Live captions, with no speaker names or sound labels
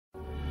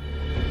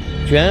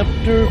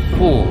Chapter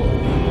 4.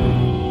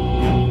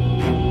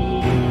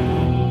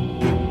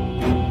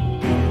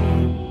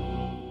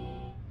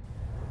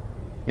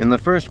 In the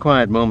first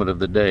quiet moment of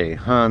the day,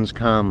 Han's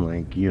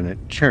comlink unit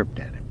chirped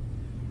at him.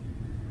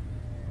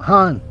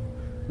 "Han,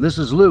 this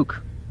is Luke,"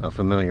 a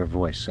familiar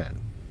voice said.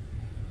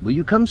 "Will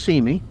you come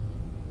see me?"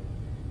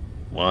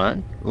 "What?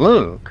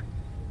 Luke?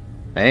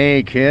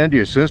 Hey, kid,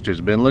 your sister's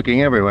been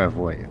looking everywhere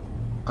for you."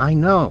 "I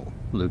know,"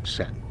 Luke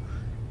said.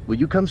 "Will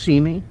you come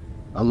see me?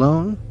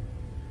 Alone?"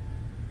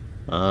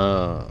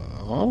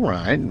 All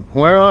right.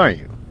 Where are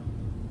you?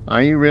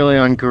 Are you really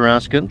on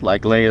Coruscant,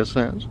 like Leia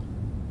says?"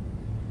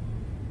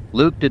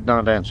 Luke did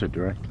not answer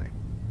directly.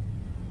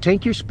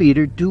 "Take your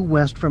speeder due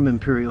west from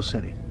Imperial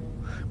City.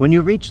 When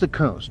you reach the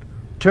coast,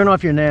 turn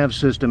off your nav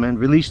system and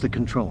release the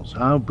controls.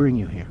 I'll bring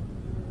you here."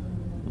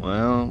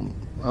 "Well,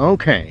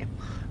 okay.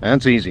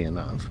 That's easy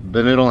enough,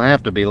 but it'll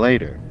have to be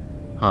later,"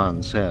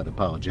 Han said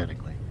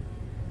apologetically.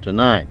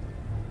 "Tonight.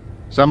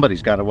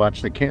 Somebody's got to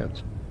watch the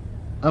kids."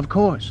 "Of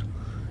course.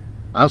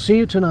 I'll see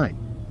you tonight."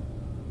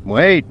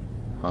 "Wait,"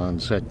 Han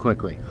said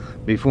quickly,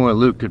 before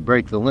Luke could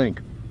break the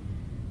link.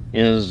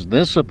 "Is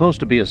this supposed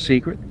to be a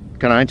secret?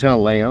 Can I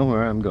tell Leia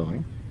where I'm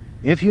going?"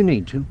 "If you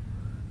need to.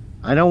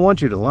 I don't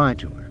want you to lie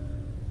to her."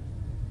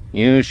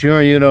 "You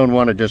sure you don't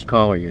want to just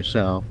call her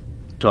yourself?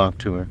 Talk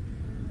to her?"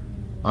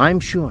 "I'm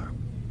sure,"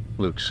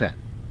 Luke said.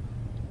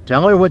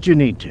 "Tell her what you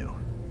need to,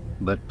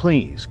 but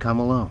please come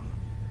alone."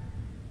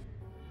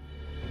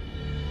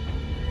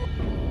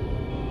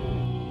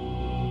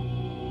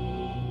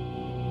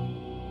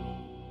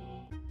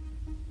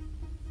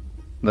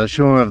 The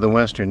shore of the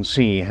Western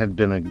Sea had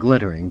been a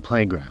glittering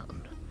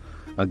playground,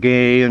 a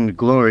gay and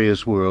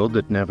glorious world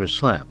that never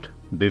slept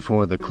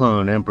before the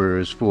Clone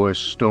Emperor's Force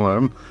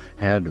storm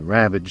had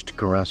ravaged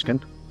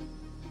Coruscant.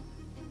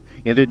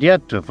 It had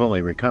yet to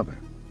fully recover.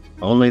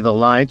 Only the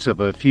lights of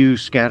a few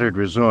scattered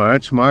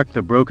resorts marked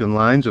the broken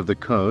lines of the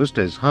coast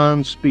as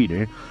Han's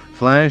speeder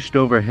flashed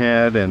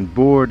overhead and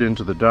bored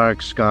into the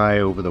dark sky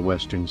over the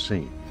Western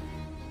Sea.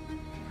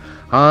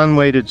 Han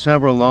waited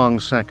several long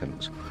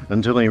seconds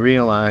until he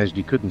realized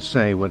he couldn't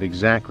say what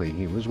exactly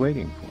he was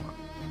waiting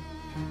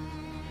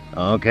for.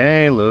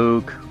 "Okay,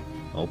 Luke.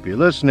 Hope you're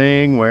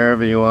listening,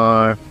 wherever you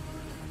are.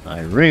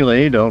 I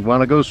really don't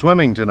want to go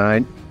swimming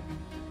tonight."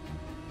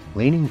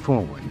 Leaning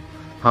forward,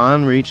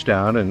 Han reached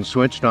out and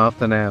switched off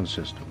the nav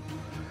system,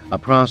 a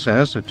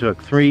process that took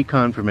 3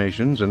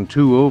 confirmations and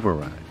 2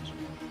 overrides.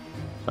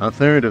 A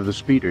third of the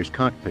speeder's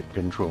cockpit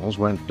controls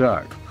went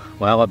dark,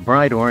 while a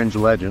bright orange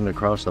legend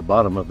across the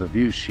bottom of the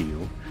view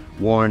shield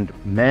warned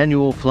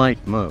manual flight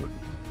mode.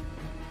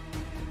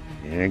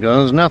 "Here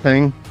goes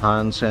nothing,"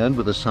 Han said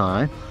with a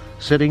sigh,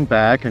 sitting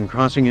back and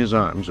crossing his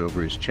arms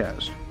over his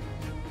chest.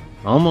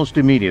 Almost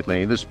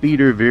immediately, the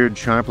speeder veered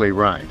sharply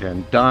right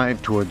and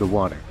dived toward the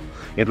water.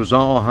 It was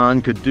all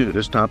Han could do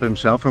to stop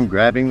himself from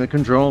grabbing the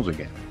controls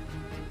again.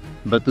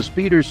 But the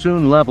speeder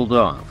soon leveled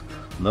off,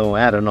 though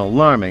at an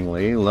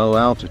alarmingly low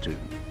altitude.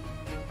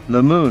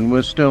 The moon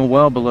was still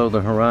well below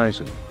the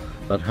horizon,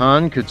 but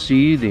Han could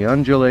see the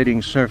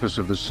undulating surface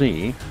of the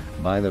sea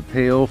by the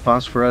pale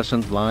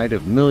phosphorescent light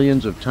of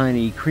millions of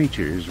tiny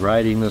creatures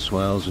riding the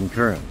swells and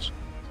currents.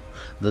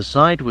 The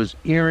sight was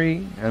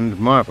eerie and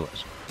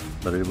marvelous,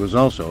 but it was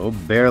also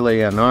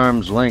barely an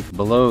arm's length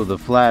below the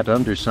flat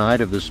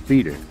underside of the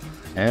speeder,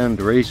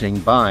 and racing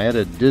by at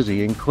a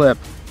dizzying clip.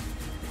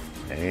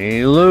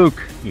 "Hey,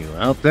 Luke, you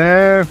out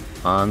there?"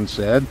 Han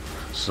said,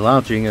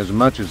 slouching as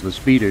much as the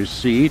speeder's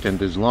seat and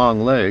his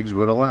long legs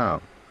would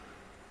allow.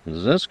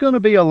 "Is this going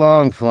to be a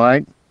long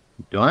flight?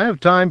 Do I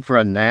have time for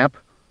a nap?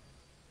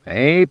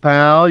 Hey,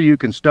 pal, you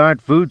can start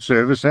food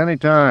service any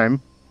time."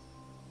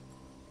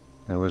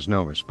 There was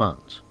no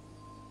response.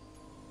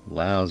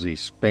 "Lousy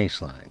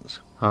space lines,"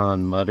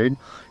 Han muttered,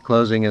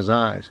 closing his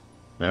eyes.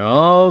 "They're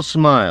all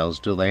smiles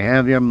till they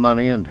have your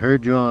money and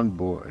herd you on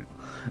board.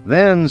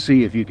 Then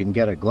see if you can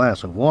get a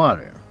glass of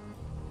water."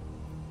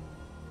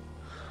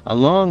 A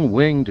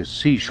long-winged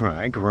sea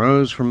shrike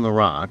rose from the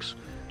rocks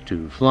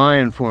to fly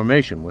in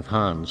formation with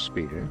Han's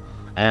speeder,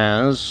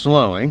 as,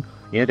 slowing,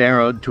 it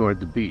arrowed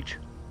toward the beach.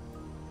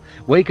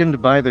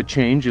 Wakened by the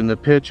change in the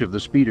pitch of the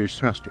speeder's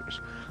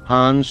thrusters,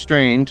 Han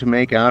strained to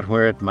make out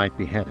where it might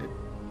be headed.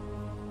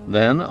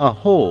 Then a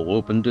hole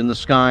opened in the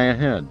sky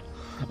ahead,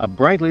 a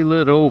brightly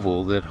lit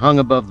oval that hung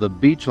above the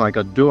beach like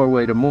a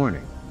doorway to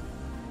morning.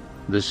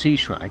 The sea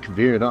shrike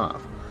veered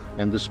off,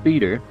 and the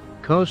speeder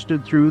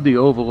coasted through the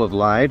oval of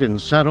light and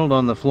settled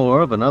on the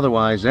floor of an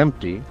otherwise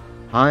empty,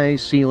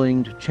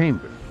 high-ceilinged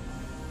chamber.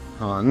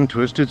 Han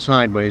twisted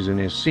sideways in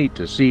his seat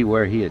to see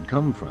where he had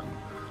come from,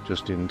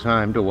 just in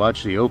time to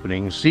watch the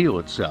opening seal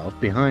itself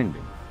behind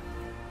him.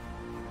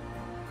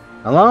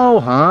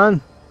 "Hello,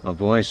 Han," a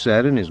voice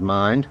said in his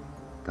mind.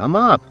 "Come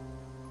up."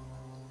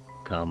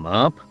 "Come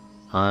up?"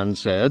 Han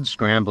said,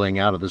 scrambling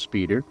out of the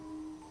speeder.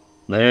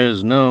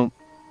 "There's no—"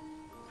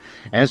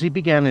 As he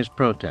began his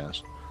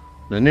protest,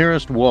 the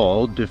nearest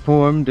wall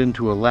deformed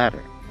into a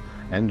ladder,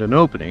 and an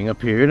opening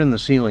appeared in the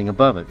ceiling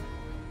above it.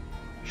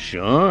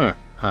 "Sure,"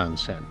 Han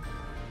said.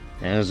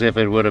 As if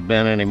it would have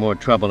been any more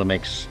trouble to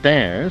make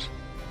stairs.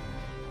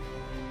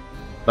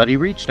 But he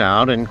reached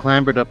out and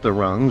clambered up the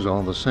rungs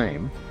all the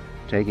same,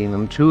 taking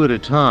them 2 at a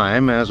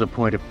time as a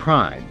point of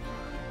pride.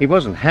 He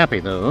wasn't happy,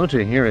 though,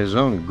 to hear his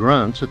own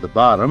grunts at the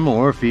bottom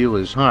or feel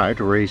his heart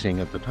racing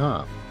at the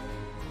top.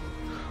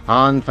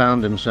 Han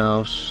found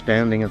himself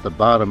standing at the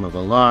bottom of a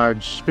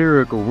large,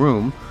 spherical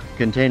room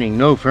containing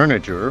no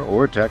furniture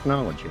or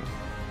technology,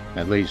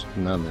 at least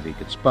none that he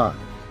could spot.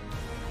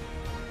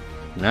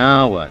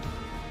 "Now what?"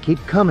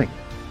 "Keep coming,"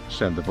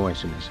 said the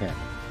voice in his head.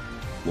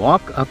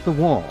 "Walk up the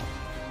wall."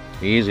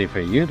 "Easy for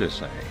you to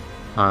say,"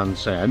 Han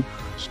said,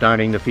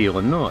 starting to feel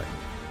annoyed.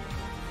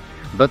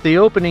 But the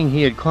opening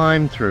he had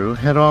climbed through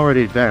had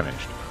already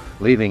vanished,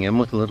 leaving him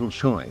with little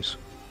choice.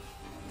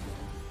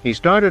 He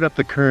started up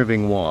the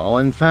curving wall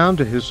and found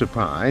to his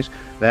surprise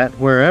that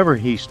wherever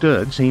he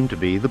stood seemed to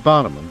be the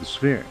bottom of the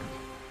sphere.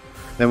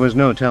 There was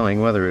no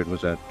telling whether it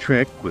was a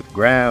trick with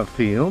grav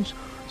fields,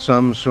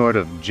 some sort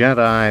of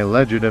Jedi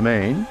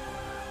legerdemain,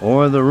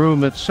 or the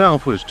room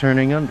itself was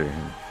turning under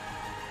him.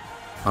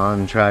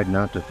 Han tried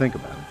not to think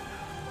about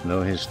it,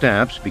 though his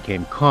steps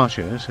became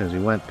cautious as he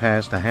went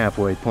past the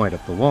halfway point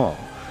up the wall,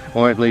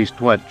 or at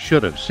least what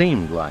should have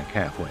seemed like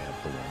halfway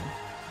up the wall.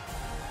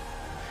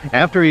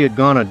 After he had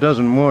gone a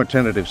dozen more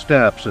tentative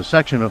steps, a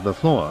section of the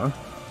floor,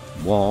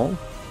 wall,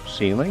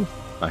 ceiling,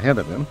 ahead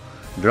of him,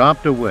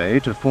 dropped away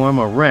to form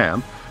a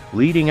ramp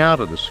leading out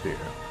of the sphere.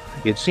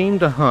 It seemed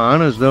to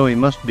Han as though he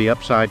must be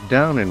upside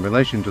down in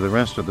relation to the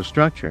rest of the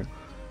structure,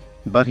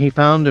 but he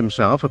found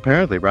himself,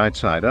 apparently right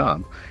side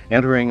up,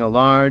 entering a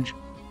large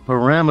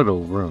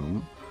pyramidal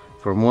room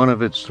from one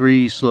of its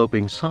 3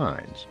 sloping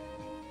sides.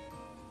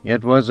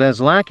 It was as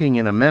lacking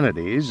in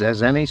amenities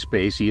as any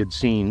space he had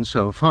seen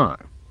so far,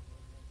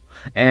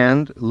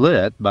 and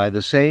lit by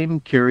the same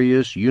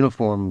curious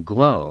uniform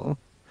glow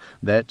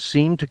that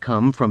seemed to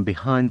come from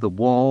behind the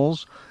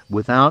walls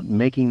without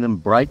making them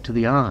bright to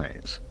the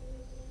eyes.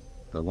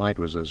 The light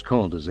was as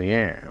cold as the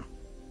air.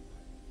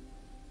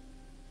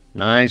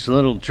 "Nice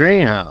little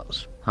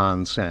treehouse,"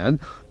 Han said,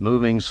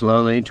 moving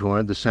slowly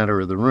toward the center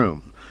of the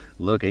room,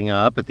 looking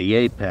up at the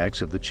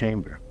apex of the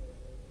chamber.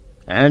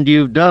 "And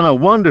you've done a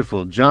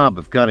wonderful job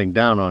of cutting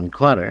down on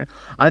clutter.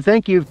 I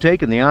think you've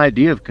taken the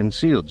idea of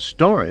concealed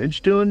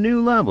storage to a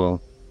new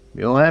level.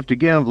 You'll have to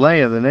give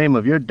Leia the name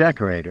of your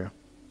decorator."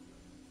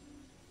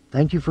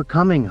 "Thank you for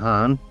coming,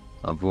 Han,"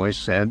 a voice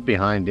said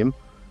behind him.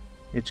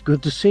 "It's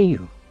good to see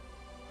you."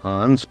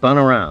 Han spun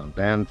around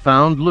and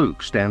found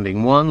Luke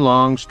standing one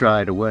long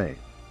stride away,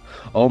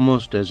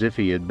 almost as if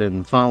he had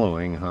been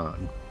following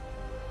Han.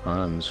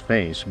 Han's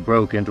face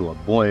broke into a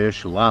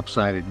boyish,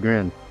 lopsided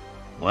grin.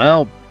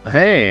 "Well,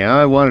 hey,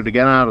 I wanted to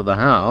get out of the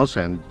house,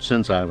 and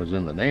since I was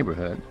in the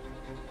neighborhood,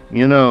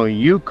 you know,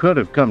 you could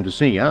have come to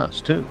see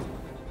us, too."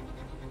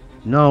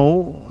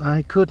 "No,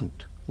 I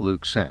couldn't,"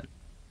 Luke said.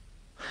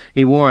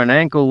 He wore an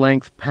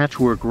ankle-length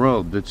patchwork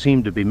robe that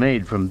seemed to be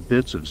made from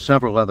bits of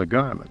several other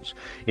garments,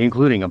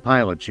 including a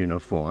pilot's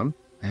uniform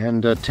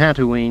and a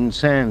Tatooine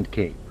sand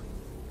cape.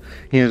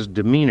 His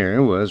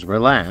demeanor was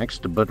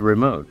relaxed but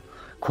remote,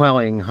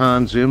 quelling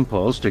Han's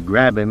impulse to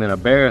grab him in a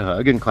bear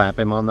hug and clap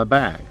him on the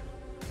back.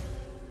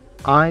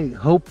 "I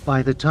hope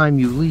by the time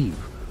you leave,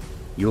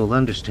 you'll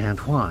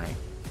understand why."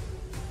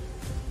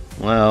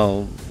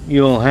 "Well,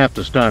 you'll have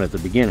to start at the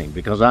beginning,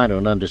 because I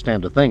don't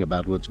understand a thing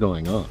about what's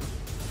going on,"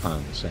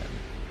 Han said.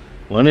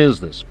 "What is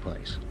this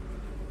place?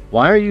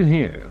 Why are you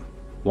here?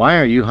 Why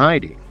are you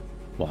hiding?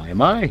 Why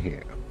am I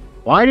here?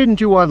 Why didn't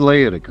you want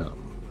Leia to come?"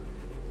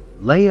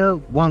 "Leia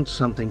wants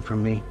something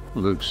from me,"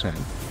 Luke said.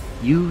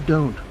 "You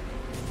don't.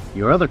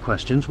 Your other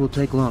questions will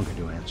take longer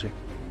to answer."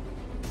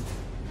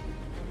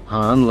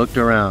 Han looked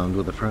around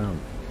with a frown.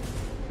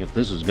 "If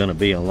this is going to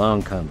be a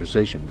long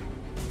conversation,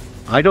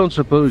 I don't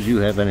suppose you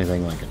have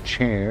anything like a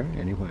chair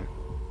anywhere?"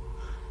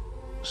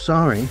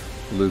 "Sorry,"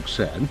 Luke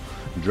said,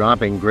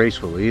 dropping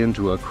gracefully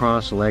into a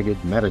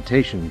cross-legged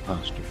meditation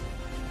posture.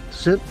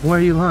 "Sit where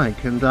you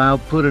like, and I'll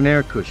put an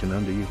air cushion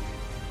under you."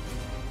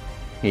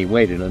 He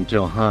waited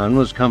until Han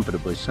was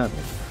comfortably settled,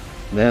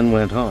 then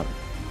went on.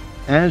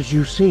 "As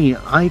you see,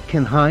 I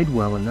can hide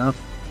well enough,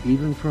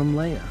 even from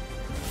Leia.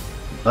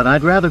 But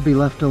I'd rather be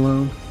left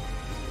alone.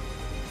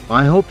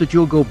 I hope that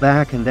you'll go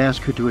back and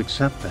ask her to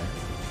accept that.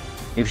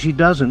 If she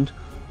doesn't,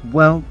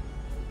 well,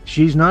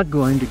 she's not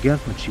going to get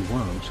what she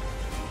wants.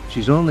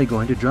 She's only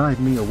going to drive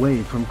me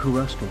away from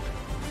Coruscant."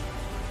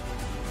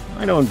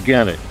 "I don't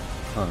get it,"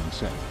 Han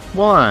said.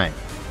 "Why?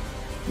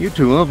 You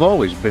two have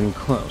always been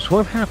close.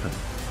 What happened?"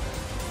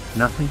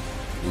 "Nothing,"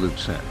 Luke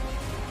said.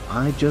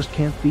 "I just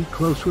can't be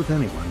close with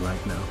anyone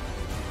right now."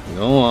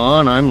 "Go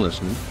on, I'm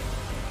listening."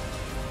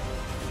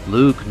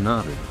 Luke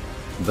nodded,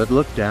 but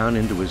looked down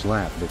into his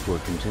lap before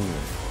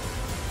continuing.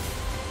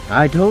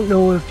 "I don't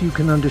know if you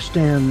can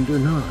understand or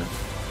not.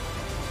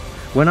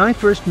 When I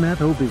first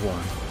met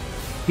Obi-Wan,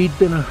 he'd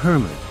been a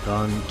hermit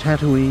on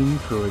Tatooine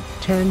for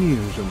 10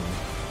 years or more.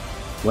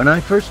 When I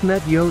first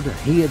met Yoda,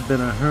 he had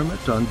been a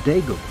hermit on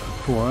Dagobah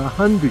for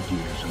 100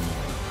 years or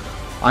more.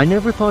 I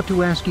never thought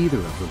to ask either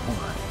of them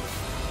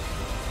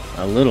why."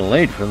 A little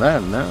late for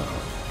that now,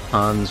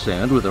 Han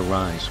said with a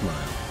wry smile.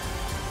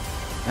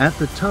 At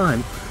the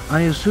time,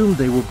 I assumed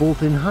they were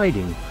both in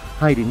hiding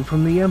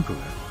from the Emperor,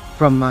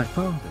 from my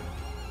father.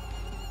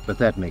 But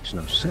that makes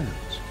no sense.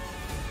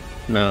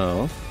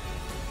 No,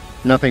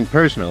 nothing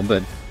personal,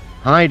 but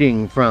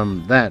hiding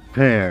from that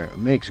pair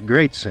makes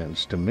great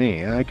sense to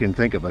me. I can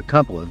think of a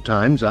couple of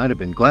times I'd have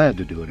been glad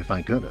to do it if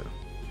I could have.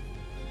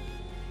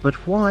 But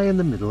why in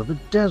the middle of a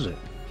desert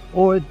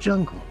or a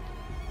jungle?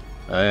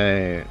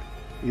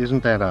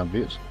 Isn't that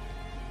obvious?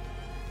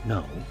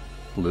 No,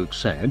 Luke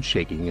said,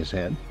 shaking his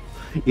head.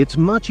 It's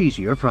much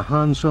easier for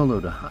Han Solo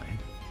to hide,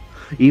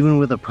 even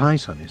with a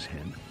price on his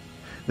head,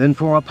 than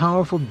for a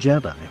powerful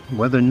Jedi,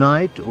 whether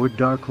Knight or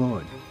Dark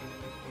Lord.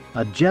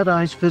 A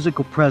Jedi's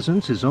physical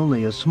presence is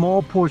only a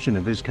small portion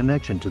of his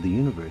connection to the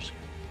universe.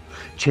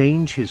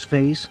 Change his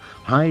face,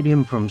 hide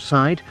him from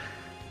sight,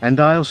 and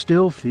I'll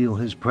still feel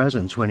his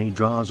presence when he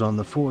draws on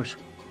the Force.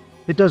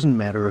 It doesn't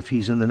matter if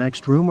he's in the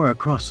next room or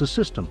across the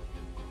system.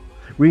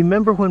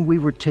 Remember when we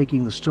were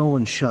taking the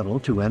stolen shuttle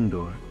to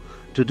Endor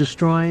to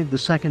destroy the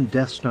second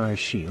Death Star's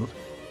shield?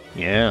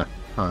 Yeah,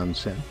 Han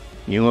said.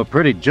 You were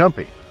pretty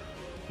jumpy.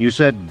 You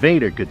said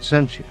Vader could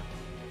sense you.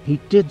 He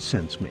did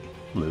sense me,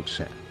 Luke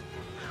said.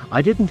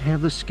 I didn't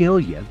have the skill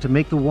yet to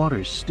make the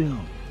waters still.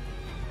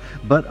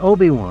 But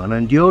Obi-Wan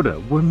and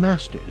Yoda were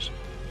masters.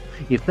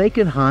 If they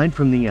could hide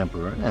from the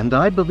Emperor, and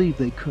I believe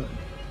they could,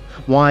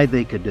 why,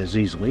 they could as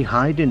easily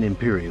hide in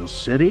Imperial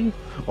City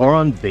or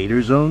on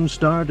Vader's own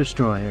Star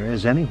Destroyer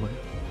as anywhere.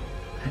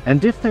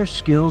 And if their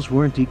skills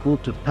weren't equal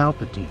to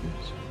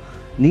Palpatine's,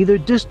 neither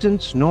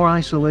distance nor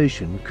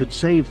isolation could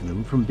save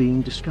them from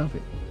being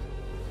discovered.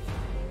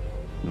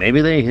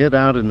 Maybe they hid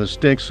out in the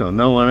sticks so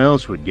no one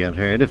else would get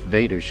hurt if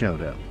Vader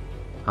showed up,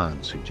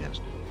 Han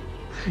suggested.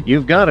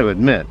 You've got to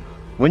admit,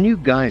 when you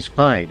guys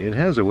fight, it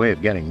has a way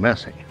of getting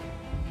messy.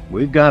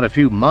 We've got a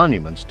few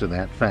monuments to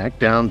that fact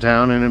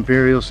downtown in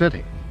Imperial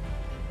City.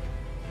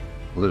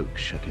 Luke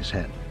shook his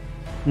head.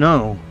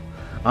 No,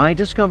 I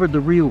discovered the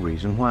real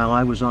reason while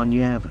I was on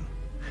Yavin.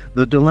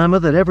 The dilemma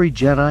that every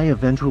Jedi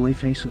eventually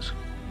faces.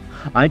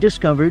 I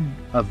discovered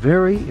a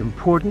very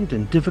important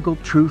and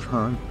difficult truth,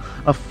 Han,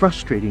 a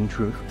frustrating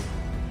truth.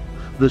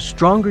 The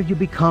stronger you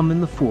become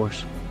in the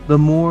Force, the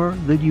more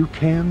that you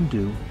can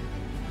do,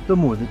 the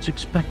more that's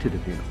expected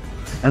of you,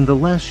 and the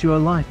less your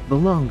life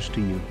belongs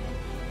to you.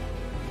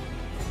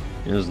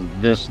 Is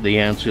this the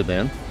answer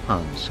then?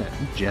 Han said,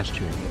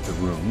 gesturing at the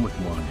room with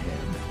one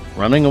hand.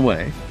 Running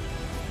away?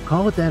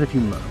 Call it that if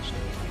you must.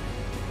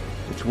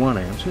 It's one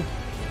answer.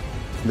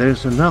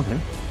 There's another,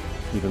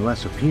 even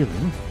less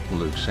appealing,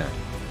 Luke said.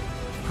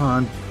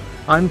 Han,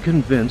 I'm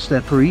convinced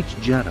that for each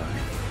Jedi,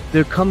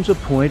 there comes a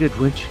point at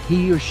which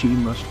he or she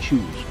must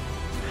choose.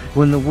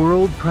 When the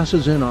world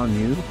presses in on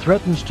you,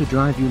 threatens to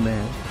drive you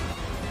mad,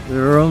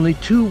 there are only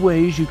two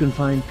ways you can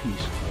find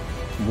peace.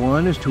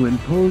 One is to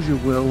impose your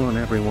will on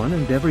everyone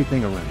and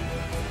everything around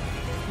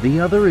you.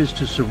 The other is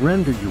to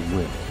surrender your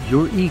will,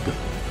 your ego,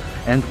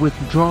 and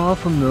withdraw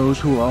from those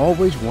who are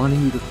always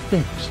wanting you to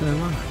fix their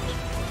lives.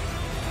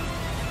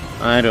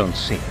 I don't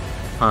see it,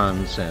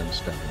 Han said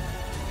stubbornly.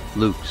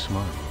 Luke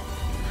smiled.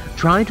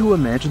 Try to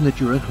imagine that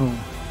you're at home.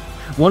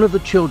 One of the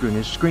children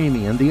is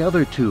screaming and the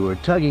other two are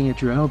tugging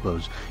at your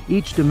elbows,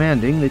 each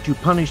demanding that you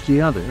punish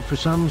the other for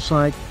some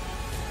slight...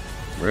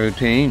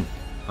 Routine,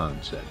 Han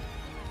said.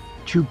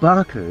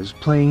 Chewbacca is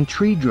playing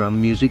tree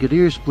drum music at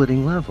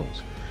ear-splitting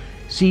levels.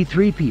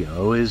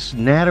 C-3PO is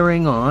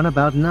nattering on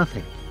about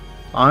nothing.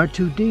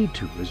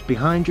 R2-D2 is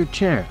behind your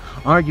chair,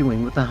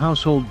 arguing with the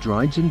household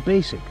droids in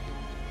BASIC.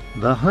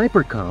 The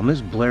hypercom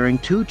is blaring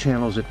 2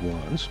 channels at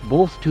once,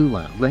 both too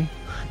loudly.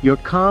 Your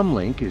comm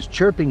link is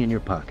chirping in your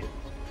pocket.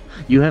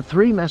 You have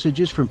 3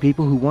 messages from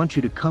people who want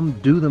you to come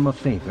do them a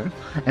favor,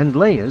 and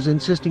Leia's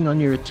insisting on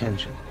your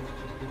attention.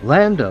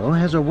 Lando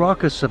has a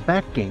raucous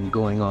sabacc game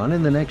going on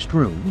in the next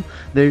room,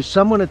 there's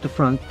someone at the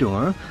front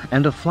door,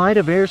 and a flight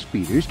of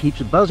airspeeders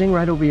keeps buzzing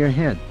right over your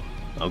head.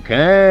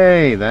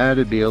 Okay,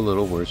 that'd be a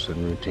little worse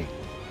than routine,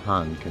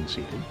 Han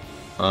conceded.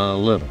 A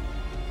little.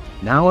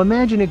 Now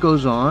imagine it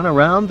goes on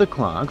around the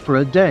clock for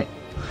a day,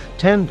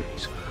 10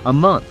 days, a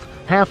month,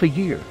 half a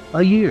year,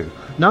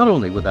 not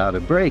only without a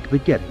break,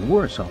 but getting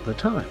worse all the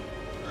time,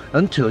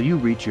 until you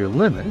reach your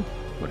limit,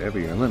 whatever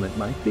your limit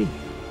might be.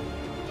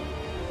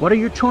 What are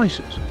your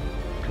choices?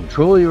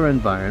 Control your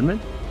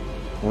environment,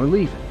 or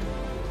leave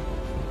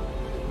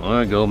it?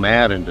 Or go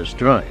mad and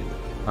destroy it,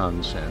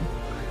 Han said,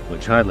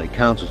 which hardly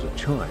counts as a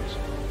choice.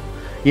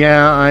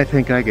 Yeah, I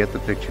think I get the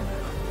picture now.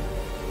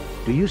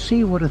 Do you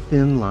see what a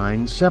thin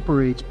line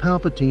separates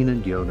Palpatine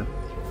and Yoda?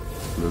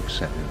 Luke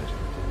said earnestly.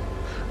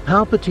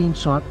 Palpatine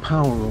sought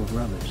power over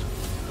others.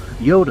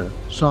 Yoda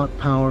sought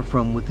power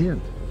from within.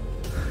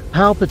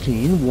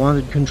 Palpatine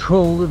wanted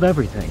control of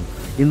everything,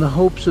 in the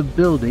hopes of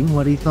building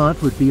what he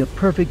thought would be a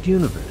perfect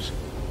universe.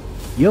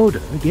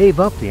 Yoda gave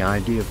up the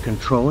idea of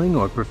controlling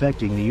or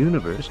perfecting the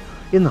universe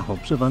in the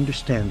hopes of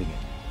understanding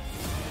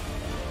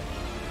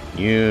it.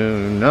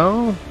 You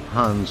know,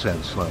 Han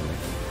said slowly,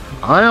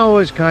 I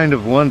always kind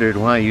of wondered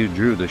why you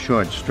drew the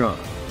short straw.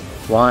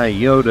 Why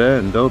Yoda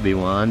and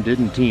Obi-Wan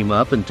didn't team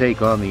up and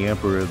take on the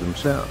Emperor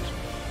themselves.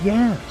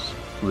 Yes,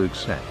 Luke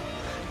said,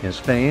 his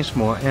face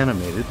more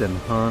animated than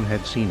Han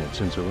had seen it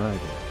since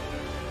arriving.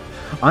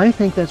 I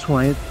think that's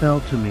why it fell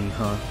to me,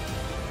 Han.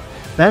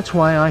 That's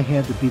why I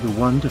had to be the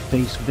one to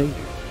face Vader.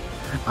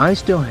 I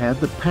still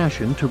had the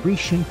passion to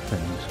reshape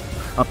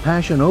things, a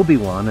passion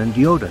Obi-Wan and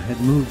Yoda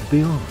had moved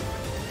beyond.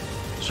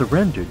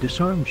 Surrender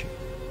disarms you.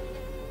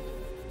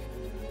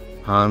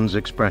 Han's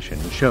expression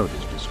showed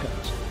his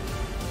disgust.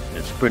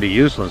 It's pretty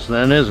useless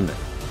then, isn't it?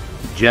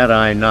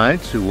 Jedi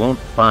Knights who won't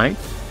fight?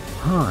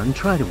 Han,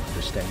 try to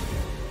understand here.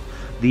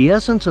 The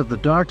essence of the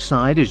dark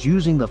side is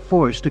using the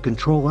Force to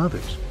control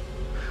others.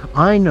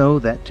 I know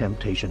that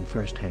temptation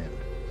firsthand.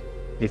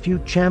 If you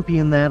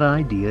champion that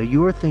idea,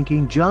 you're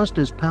thinking just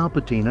as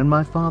Palpatine and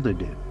my father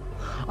did.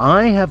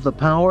 I have the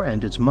power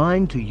and it's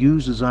mine to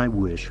use as I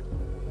wish.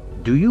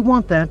 Do you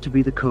want that to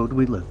be the code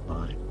we live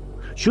by?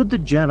 Should the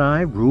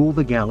Jedi rule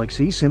the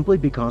galaxy simply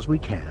because we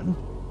can?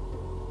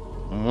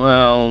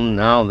 Well,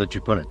 now that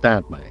you put it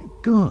that way.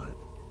 Good,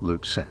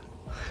 Luke said.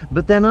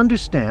 But then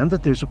understand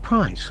that there's a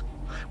price.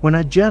 When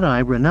a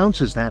Jedi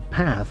renounces that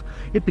path,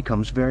 it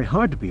becomes very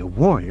hard to be a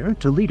warrior,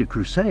 to lead a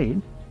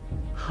crusade.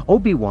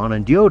 Obi-Wan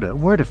and Yoda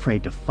weren't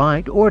afraid to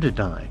fight or to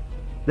die.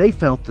 They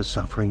felt the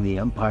suffering the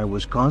Empire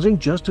was causing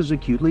just as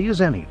acutely as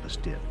any of us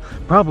did,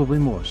 probably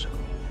more so.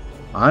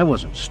 I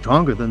wasn't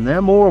stronger than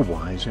them or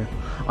wiser.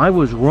 I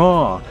was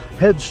raw,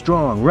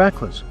 headstrong,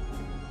 reckless.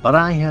 But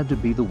I had to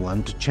be the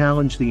one to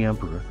challenge the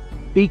Emperor,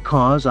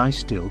 because I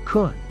still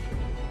could.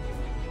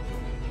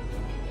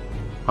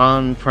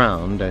 Han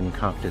frowned and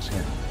cocked his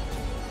head.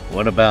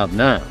 What about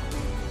now?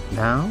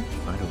 Now?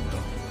 I don't know.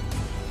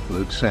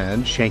 Luke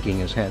said, shaking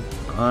his head.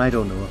 I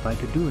don't know if I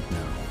could do it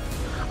now.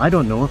 I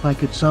don't know if I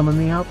could summon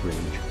the outrage.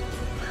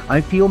 I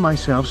feel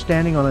myself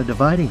standing on a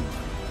dividing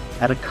line,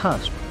 at a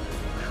cusp.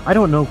 I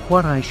don't know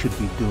what I should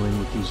be doing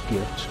with these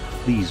gifts,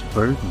 these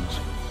burdens.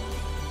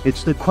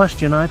 It's the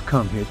question I've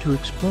come here to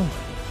explore.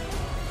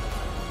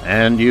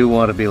 And you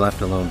want to be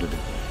left alone to do it?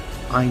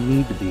 I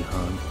need to be,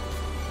 Han.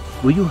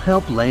 Will you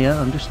help Leia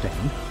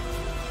understand?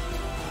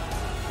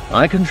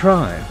 I can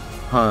try,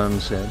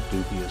 Han said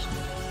dubiously.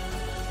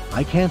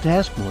 I can't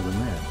ask more than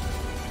that.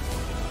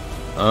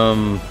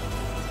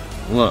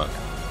 Look,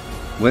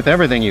 with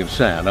everything you've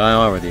said, I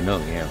already know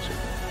the answer.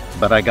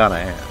 But I gotta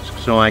ask,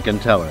 so I can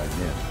tell her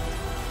again.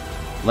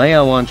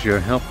 Leia wants your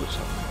help with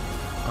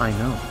something. I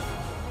know.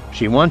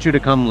 She wants you to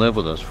come live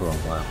with us for a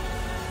while.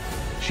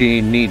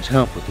 She needs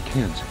help with the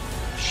kids.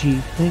 She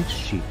thinks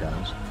she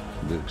does,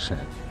 Luke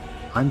said.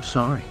 I'm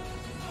sorry.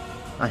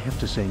 I have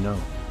to say no.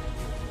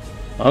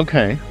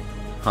 Okay,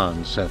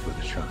 Han said with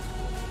a shrug.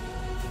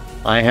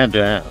 I had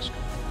to ask.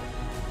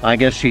 I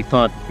guess she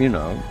thought,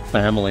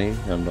 family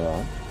and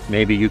all.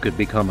 Maybe you could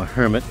become a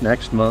hermit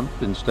next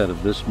month instead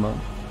of this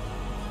month.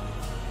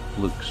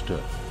 Luke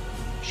stood.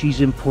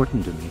 She's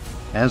important to me,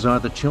 as are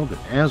the children,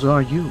 as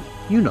are you.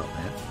 You know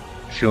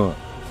that. Sure.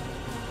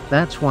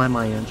 That's why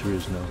my answer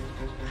is no.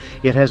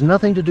 It has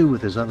nothing to do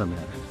with his other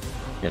matter.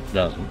 It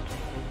doesn't?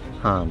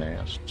 Han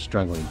asked,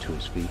 struggling to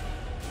his feet.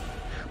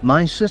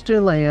 My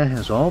sister Leia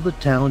has all the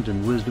talent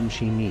and wisdom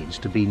she needs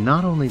to be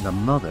not only the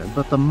mother,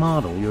 but the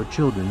model your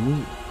children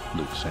need,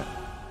 Luke said.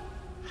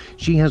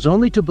 She has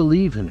only to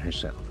believe in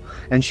herself,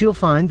 and she'll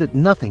find that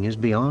nothing is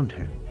beyond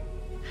her.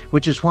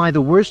 Which is why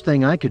the worst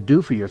thing I could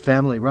do for your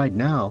family right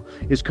now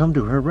is come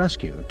to her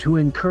rescue, to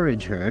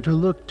encourage her to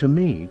look to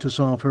me to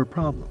solve her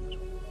problems.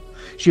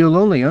 She'll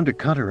only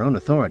undercut her own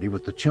authority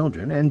with the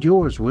children, and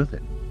yours with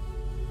it.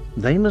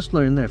 They must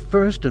learn their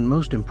first and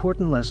most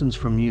important lessons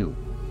from you.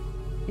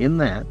 In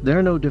that,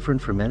 they're no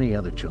different from any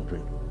other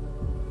children.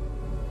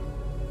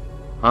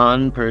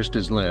 Han pursed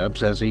his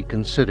lips as he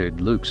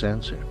considered Luke's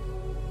answer.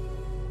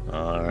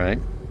 All right,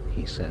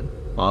 he said,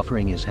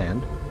 offering his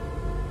hand.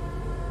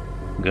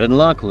 Good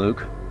luck,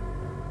 Luke.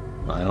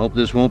 I hope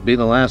this won't be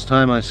the last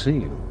time I see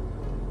you.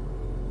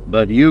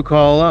 But you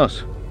call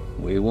us.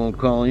 We won't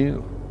call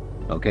you.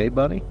 Okay,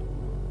 buddy?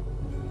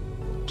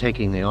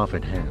 Taking the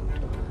offered hand,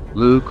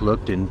 Luke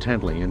looked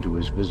intently into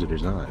his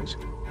visitor's eyes.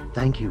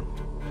 Thank you,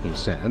 he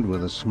said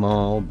with a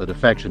small but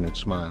affectionate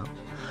smile.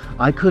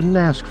 I couldn't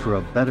ask for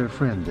a better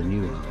friend than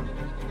you are.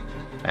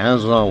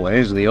 As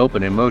always, the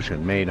open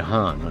emotion made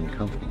Han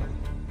uncomfortable.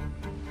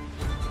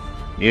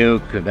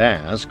 You could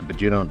ask,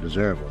 but you don't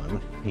deserve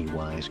one, he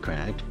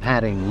wisecracked,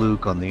 patting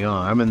Luke on the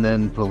arm and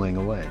then pulling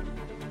away.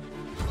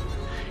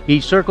 He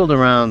circled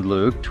around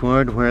Luke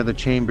toward where the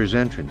chamber's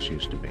entrance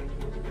used to be.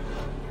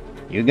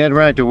 You get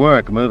right to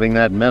work moving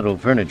that metal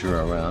furniture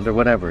around, or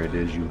whatever it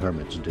is you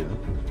hermits do.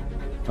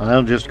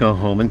 I'll just go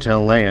home and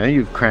tell Leia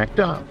you've cracked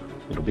up.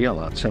 It'll be a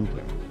lot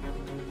simpler.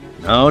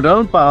 No,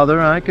 don't bother.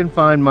 I can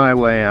find my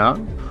way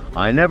out.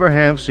 I never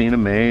have seen a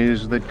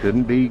maze that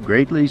couldn't be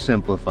greatly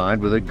simplified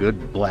with a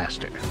good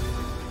blaster.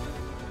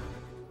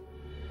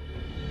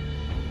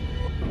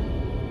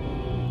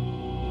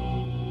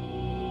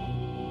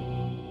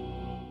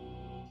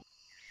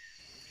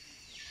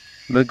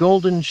 The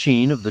golden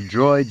sheen of the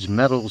droid's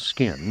metal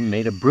skin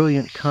made a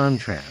brilliant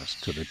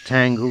contrast to the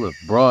tangle of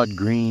broad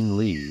green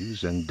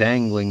leaves and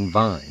dangling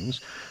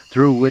vines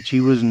through which he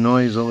was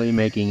noisily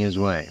making his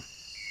way.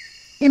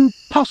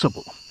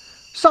 "Impossible!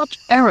 Such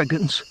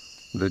arrogance!"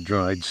 the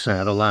droid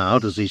said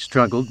aloud as he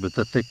struggled with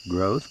the thick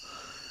growth,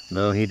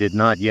 though he did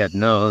not yet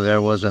know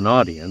there was an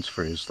audience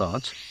for his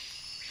thoughts.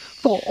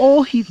 "For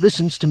all he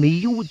listens to me,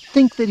 you would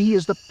think that he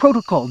is the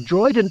protocol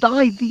droid and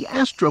I the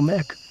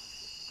astromech."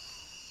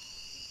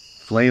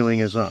 Flailing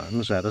his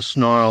arms at a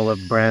snarl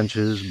of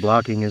branches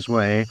blocking his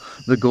way,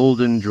 the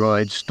golden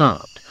droid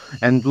stopped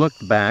and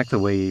looked back the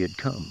way he had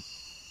come.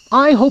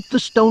 "I hope the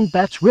stone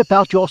bats rip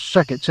out your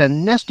circuits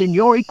and nest in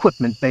your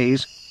equipment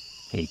bays,"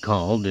 he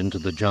called into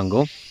the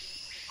jungle.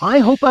 "I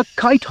hope a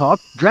kite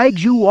hawk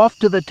drags you off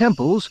to the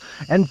temples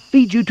and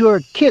feeds you to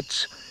her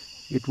kits.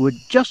 It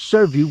would just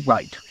serve you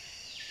right."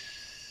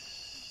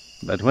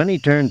 But when he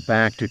turned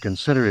back to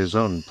consider his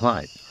own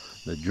plight,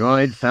 the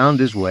droid found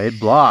his way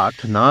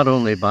blocked not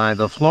only by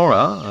the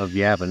flora of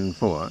Yavin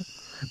 4,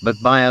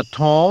 but by a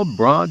tall,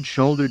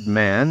 broad-shouldered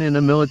man in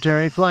a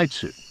military flight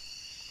suit.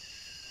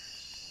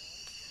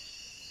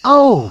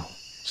 "Oh!"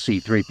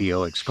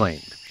 C-3PO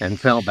exclaimed, and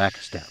fell back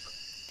a step.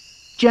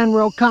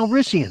 "General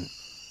Calrissian,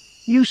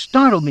 you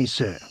startled me,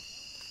 sir.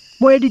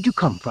 Where did you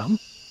come from?"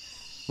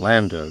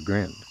 Lando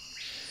grinned.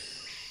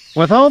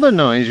 "With all the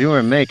noise you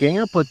were making,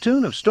 a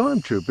platoon of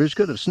stormtroopers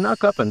could have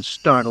snuck up and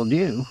startled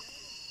you.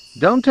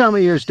 Don't tell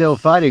me you're still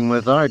fighting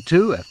with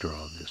R2 after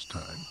all this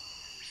time.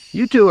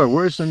 You two are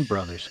worse than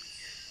brothers."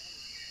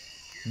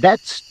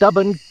 "That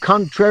stubborn,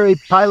 contrary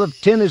pile of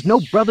tin is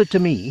no brother to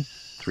me,"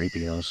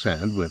 3PO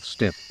said with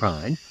stiff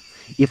pride.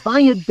 "If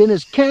I had been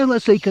as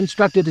carelessly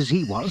constructed as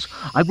he was,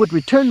 I would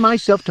return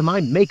myself to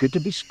my maker to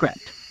be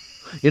scrapped.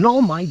 In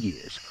all my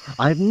years,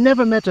 I have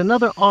never met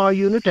another R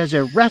unit as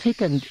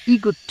erratic and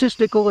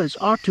egotistical as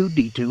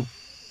R2-D2.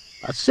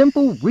 A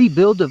simple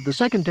rebuild of the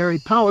secondary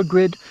power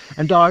grid,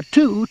 and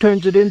R2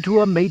 turns it into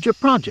a major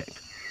project.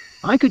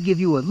 I could give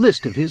you a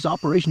list of his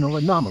operational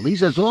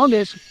anomalies as long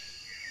as—"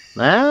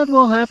 "That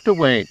will have to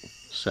wait,"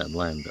 said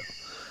Lando.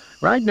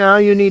 "Right now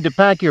you need to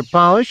pack your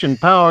polish and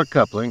power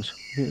couplings.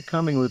 You're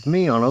coming with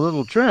me on a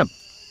little trip."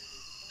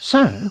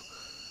 "Sir,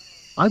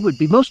 I would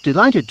be most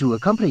delighted to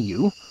accompany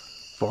you.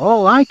 For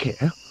all I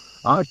care,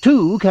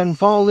 R2 can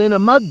fall in a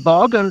mud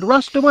bog and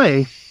rust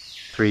away,"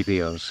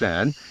 3PO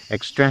said,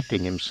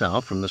 extracting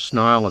himself from the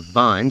snarl of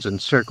vines and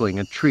circling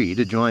a tree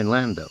to join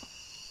Lando.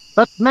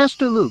 "But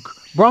Master Luke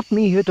brought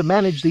me here to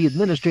manage the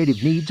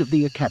administrative needs of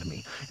the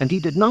Academy, and he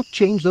did not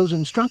change those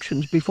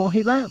instructions before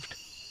he left."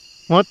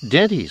 "What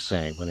did he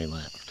say when he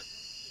left?"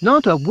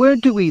 "Not a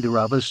word to either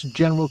of us,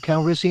 General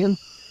Calrissian.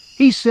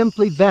 He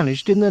simply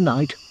vanished in the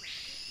night.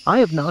 I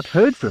have not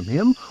heard from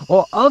him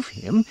or of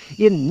him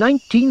in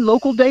 19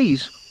 local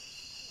days.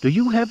 Do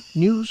you have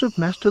news of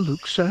Master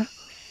Luke, sir?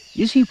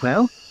 Is he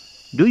well?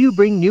 Do you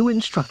bring new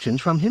instructions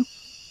from him?"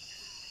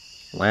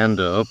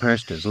 Lando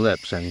pursed his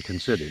lips and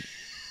considered.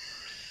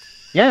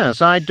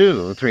 "Yes, I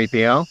do,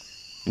 3PO.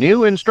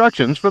 New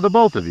instructions for the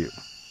both of you.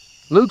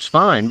 Luke's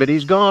fine, but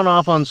he's gone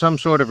off on some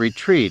sort of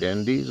retreat,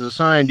 and he's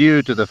assigned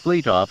you to the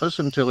fleet office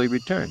until he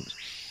returns.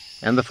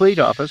 And the fleet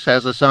office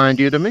has assigned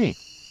you to me."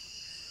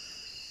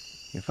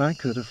 If I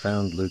could have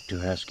found Luke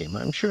to ask him,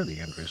 I'm sure the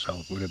end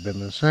result would have been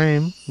the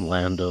same,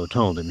 Lando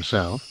told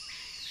himself.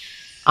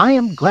 "I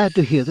am glad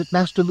to hear that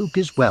Master Luke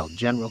is well,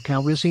 General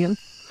Calrissian.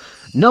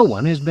 No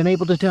one has been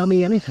able to tell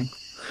me anything,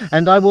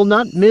 and I will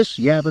not miss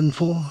Yavin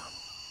 4.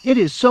 It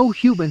is so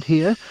humid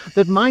here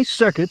that my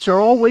circuits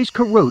are always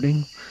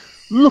corroding.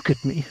 Look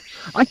at me.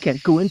 I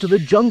can't go into the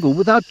jungle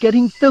without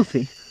getting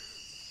filthy.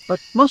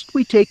 But must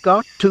we take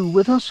R2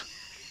 with us?"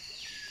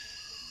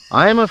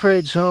 "I am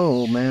afraid so,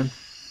 old man,"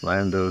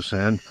 Lando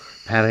said,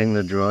 patting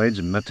the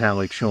droid's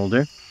metallic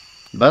shoulder.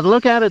 "But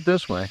look at it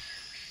this way.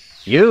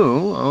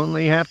 You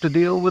only have to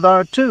deal with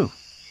R2.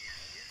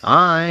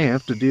 I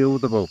have to deal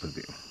with the both of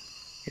you.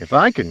 If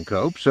I can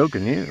cope, so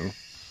can you."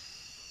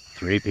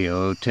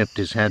 3PO tipped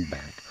his head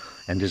back,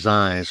 and his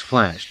eyes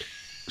flashed.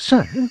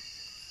 "Sir,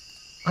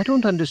 I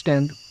don't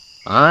understand."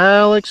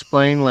 "I'll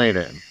explain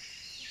later,"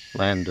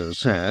 Lando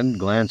said,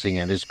 glancing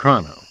at his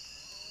chrono.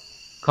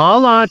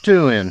 "Call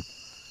R2 in.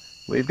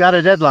 We've got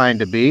a deadline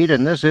to beat,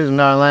 and this isn't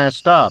our last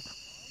stop."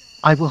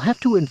 "I will have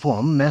to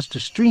inform Master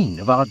Streen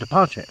of our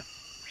departure."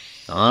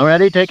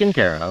 "Already taken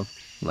care of,"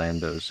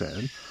 Lando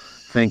said,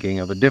 thinking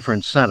of a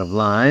different set of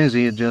lies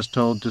he had just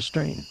told to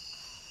Streen.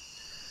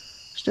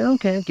 "Still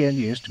can't get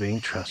used to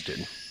being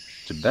trusted.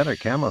 It's a better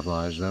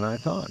camouflage than I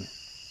thought.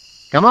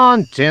 Come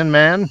on, Tin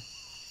Man.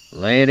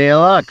 Lady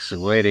Luck's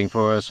waiting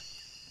for us."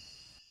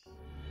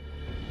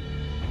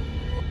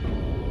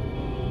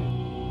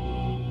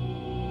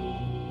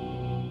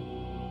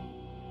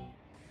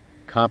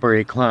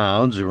 Coppery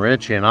clouds,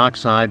 rich in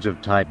oxides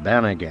of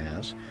Tibana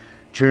gas,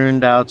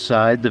 churned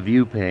outside the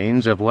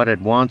viewpanes of what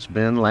had once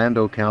been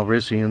Lando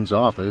Calrissian's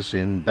office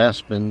in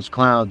Bespin's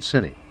Cloud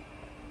City.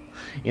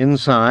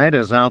 Inside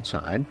as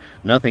outside,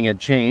 nothing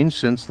had changed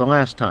since the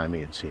last time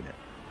he had seen it.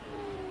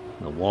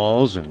 The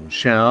walls and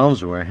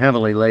shelves were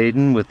heavily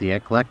laden with the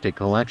eclectic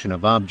collection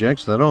of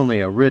objects that only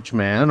a rich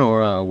man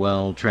or a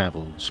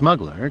well-traveled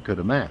smuggler could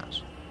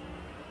amass.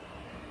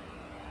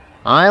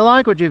 "I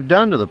like what you've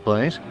done to the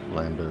place,"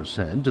 Lando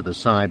said to the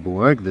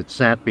cyborg that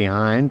sat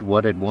behind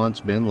what had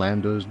once been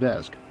Lando's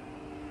desk.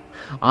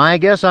 "I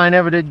guess I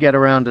never did get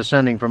around to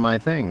sending for my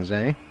things,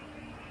 eh?"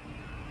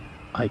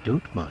 "I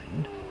don't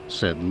mind,"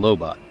 said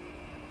Lobot.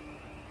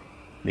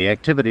 The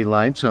activity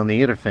lights on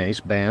the interface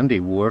band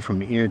he wore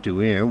from ear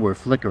to ear were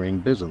flickering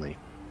busily.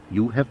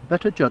 "You have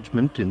better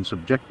judgment in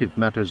subjective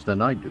matters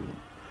than I do.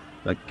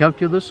 The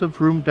calculus of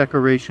room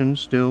decoration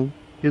still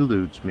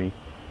eludes me."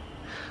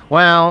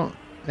 "Well,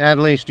 at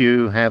least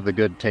you have the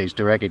good taste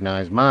to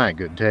recognize my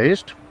good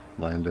taste,"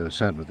 Lando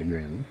said with a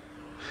grin.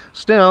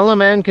 "Still, a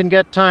man can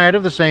get tired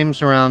of the same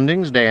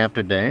surroundings day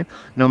after day,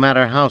 no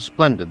matter how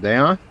splendid they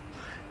are.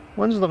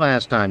 When's the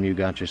last time you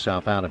got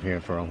yourself out of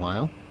here for a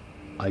while?"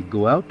 "I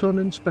go out on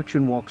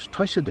inspection walks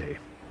twice a day,"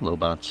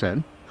 Lobot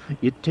said.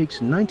 "It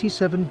takes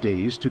 97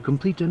 days to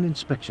complete an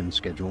inspection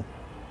schedule."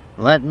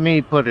 "Let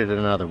me put it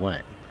another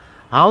way.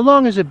 How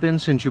long has it been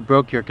since you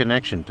broke your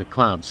connection to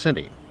Cloud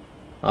City?"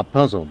 A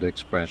puzzled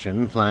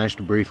expression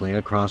flashed briefly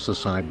across the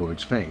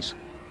cyborg's face.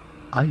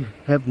 "I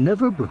have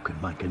never broken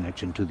my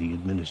connection to the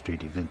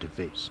administrative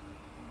interface."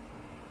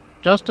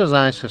 "Just as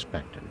I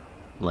suspected,"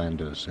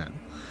 Lando said.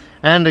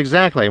 "And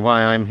exactly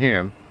why I'm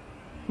here.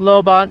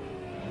 Lobot,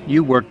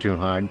 you work too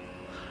hard.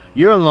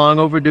 You're long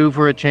overdue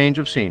for a change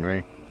of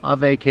scenery, a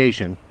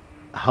vacation."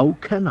 "How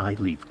can I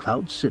leave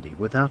Cloud City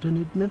without an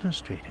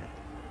administrator?"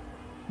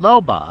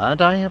 "Lobot,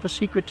 I have a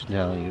secret to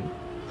tell you.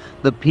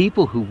 The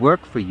people who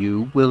work for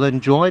you will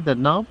enjoy the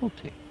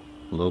novelty."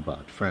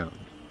 Lobot frowned.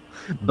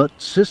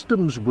 "But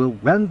systems will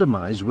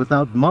randomize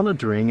without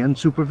monitoring and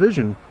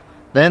supervision."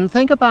 "Then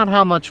think about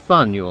how much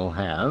fun you'll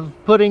have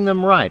putting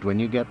them right when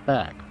you get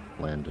back,"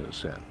 Lando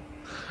said.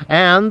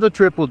 "And the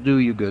trip will do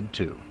you good,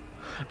 too.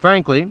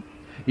 Frankly,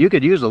 you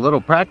could use a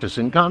little practice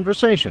in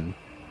conversation.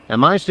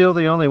 Am I still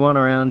the only one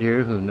around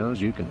here who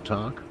knows you can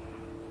talk?"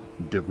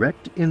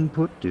 "Direct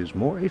input is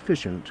more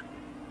efficient."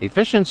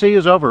 "Efficiency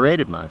is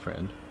overrated, my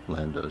friend,"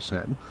 Lando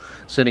said,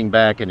 sitting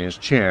back in his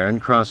chair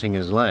and crossing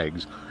his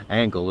legs,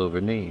 ankle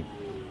over knee.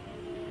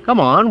 "Come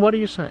on, what do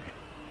you say?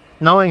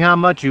 Knowing how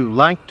much you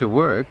like to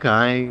work,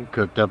 I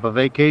cooked up a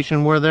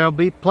vacation where there'll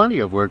be plenty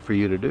of work for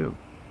you to do."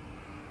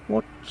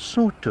 "What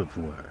sort of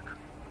work?"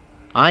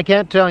 "I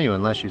can't tell you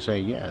unless you say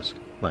yes,"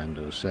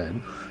 Lando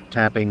said,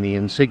 tapping the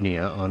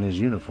insignia on his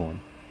uniform.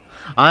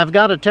 "I've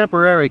got a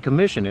temporary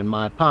commission in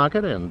my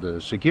pocket and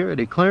the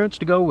security clearance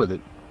to go with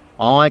it.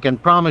 All I can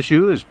promise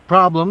you is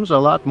problems a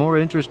lot more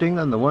interesting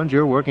than the ones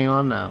you're working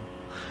on now.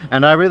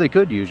 And I really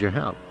could use your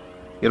help.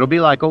 It'll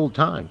be like old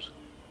times."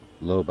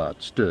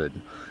 Lobot stood,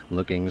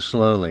 looking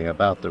slowly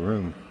about the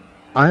room.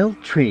 "I'll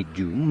trade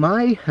you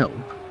my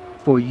help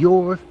for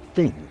your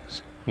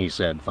things," he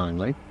said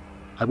finally.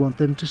 "I want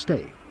them to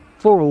stay,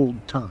 for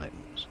old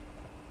times."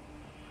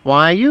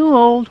 "Why, you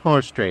old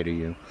horse trader,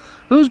 you.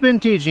 Who's been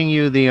teaching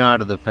you the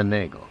art of the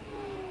finagle?"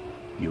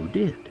 "You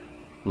did,"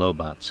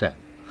 Lobot said.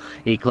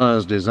 He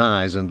closed his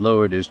eyes and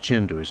lowered his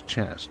chin to his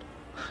chest.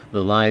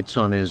 The lights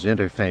on his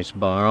interface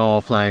bar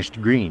all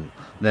flashed green,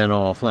 then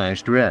all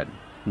flashed red,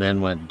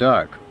 then went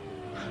dark.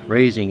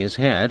 Raising his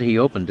head, he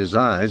opened his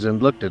eyes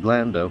and looked at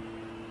Lando.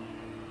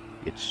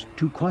 "It's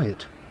too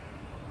quiet."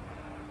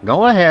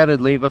 "Go ahead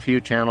and leave a few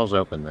channels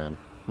open then,"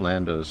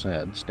 Lando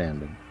said,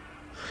 standing.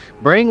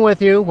 "Bring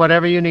with you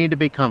whatever you need to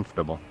be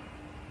comfortable."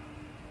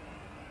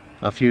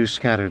 A few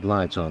scattered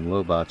lights on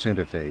Lobot's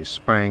interface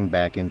sprang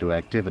back into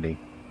activity.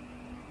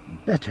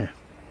 "Better,"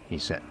 he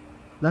said.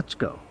 "Let's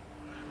go.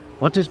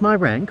 What is my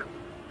rank?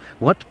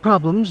 What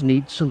problems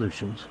need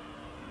solutions?"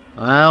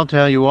 "I'll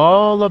tell you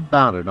all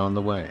about it on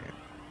the way."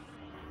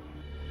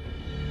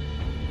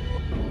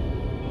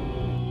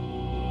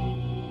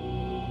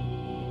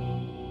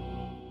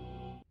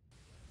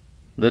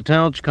 The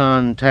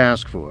Telchcon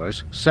Task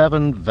Force,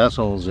 7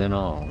 vessels in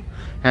all,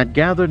 had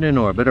gathered in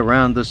orbit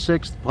around the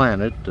 6th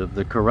planet of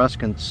the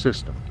Coruscant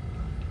system,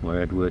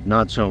 where it would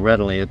not so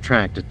readily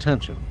attract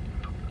attention.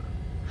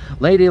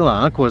 Lady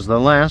Luck was the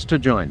last to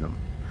join them,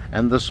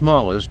 and the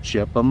smallest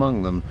ship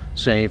among them,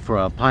 save for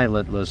a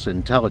pilotless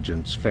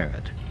intelligence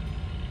ferret.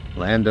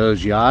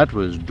 Lando's yacht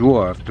was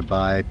dwarfed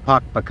by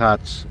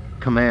Pakpakat's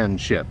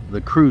command ship,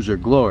 the cruiser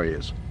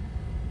Glorious.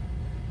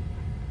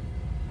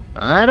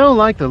 "I don't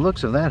like the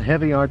looks of that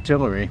heavy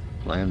artillery,"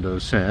 Lando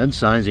said,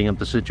 sizing up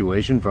the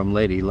situation from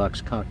Lady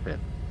Luck's cockpit.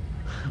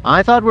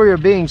 "I thought we were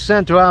being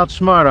sent to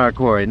outsmart our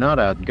quarry, not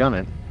outgun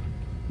it."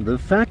 "The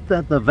fact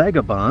that the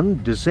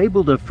Vagabond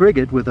disabled a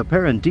frigate with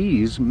apparent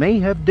ease may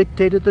have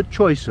dictated the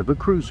choice of a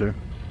cruiser,"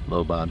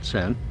 Lobot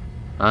said.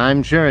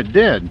 "I'm sure it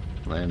did,"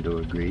 Lando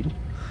agreed.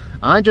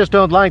 "I just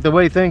don't like the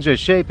way things are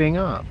shaping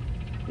up."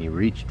 He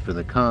reached for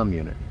the comm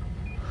unit.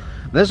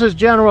 "This is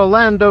General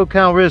Lando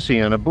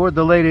Calrissian aboard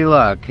the Lady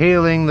Luck,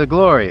 hailing the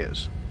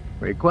Glorious.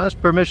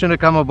 Request permission to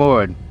come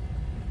aboard."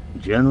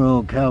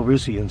 "General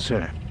Calrissian,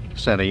 sir,"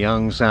 said a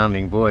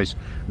young-sounding voice.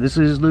 "This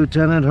is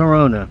Lieutenant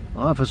Harona,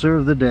 officer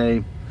of the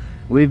day.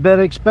 We've been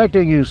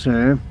expecting you,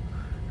 sir.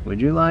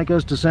 Would you like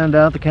us to send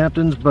out the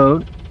captain's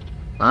boat?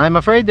 I'm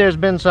afraid there's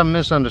been some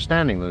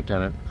misunderstanding,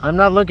 Lieutenant. I'm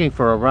not looking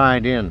for a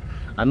ride in.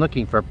 I'm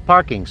looking for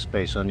parking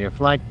space on your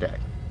flight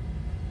deck.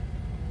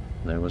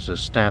 There was a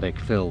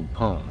static-filled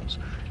pause,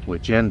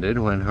 which ended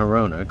when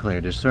Herona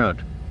cleared his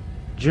throat.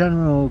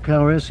 General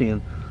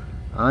Calrissian,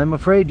 I'm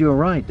afraid you're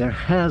right. There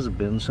has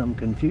been some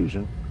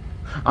confusion.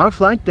 Our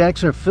flight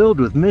decks are filled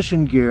with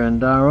mission gear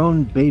and our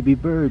own baby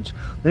birds.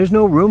 There's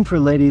no room for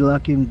Lady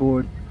Luck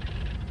inboard.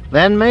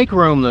 Then make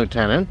room,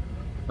 Lieutenant.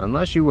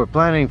 Unless you were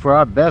planning for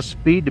our best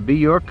speed to be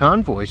your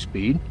convoy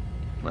speed.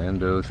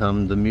 Lando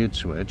thumbed the mute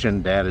switch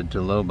and dadded to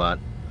Lobot.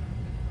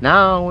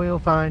 Now we'll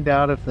find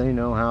out if they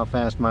know how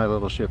fast my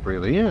little ship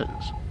really is.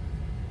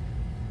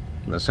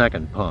 The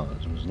second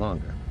pause was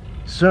longer.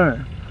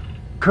 Sir,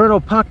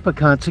 Colonel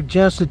Pakpakat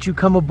suggests that you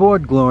come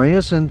aboard,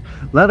 Glorious, and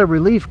let a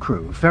relief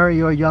crew ferry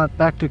your yacht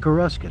back to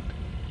Coruscant.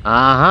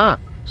 Aha,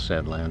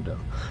 said Lando.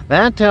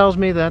 That tells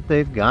me that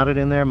they've got it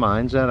in their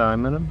minds that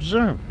I'm an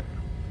observer.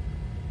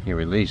 He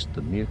released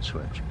the mute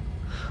switch.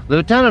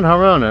 Lieutenant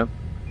Herona,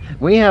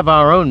 we have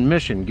our own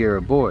mission gear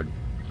aboard.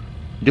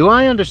 Do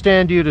I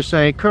understand you to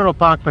say Colonel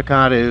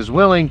Pakpakat is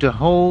willing to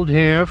hold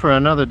here for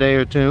another day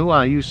or two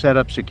while you set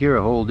up secure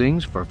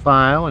holdings for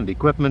file and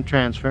equipment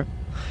transfer?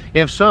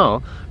 If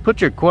so,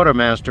 put your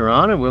quartermaster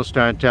on and we'll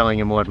start telling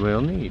him what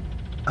we'll need.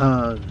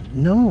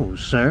 No,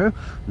 sir.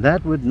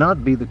 That would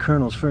not be the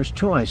Colonel's first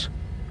choice.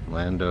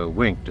 Lando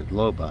winked at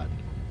Lobot.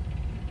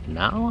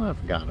 Now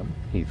I've got him,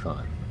 he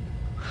thought.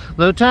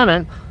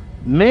 Lieutenant,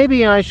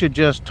 maybe I should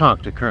just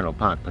talk to Colonel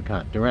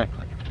Pakpakat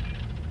directly.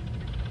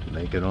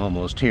 They could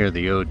almost hear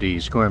the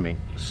OD squirming.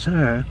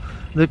 Sir,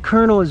 the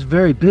Colonel is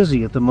very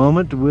busy at the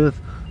moment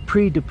with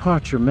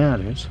pre-departure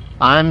matters.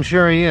 I'm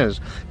sure he is.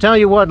 Tell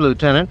you what,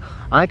 Lieutenant,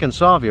 I can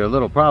solve your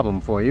little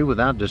problem for you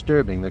without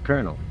disturbing the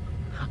Colonel.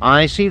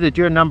 I see that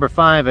your number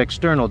 5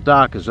 external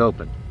dock is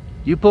open.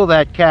 You pull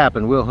that cap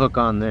and we'll hook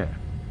on there.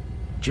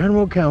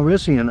 General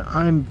Calrissian,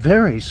 I'm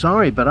very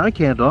sorry, but I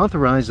can't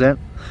authorize that.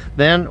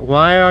 Then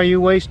why are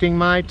you wasting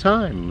my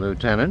time,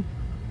 Lieutenant?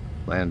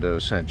 Lando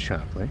said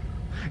sharply.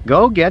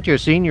 Go get your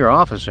senior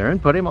officer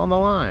and put him on the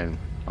line.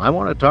 I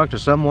want to talk to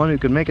someone who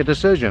can make a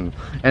decision,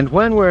 and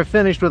when we're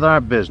finished with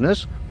our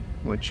business,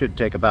 which should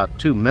take about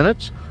 2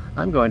 minutes,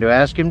 I'm going to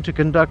ask him to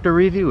conduct a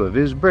review of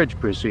his bridge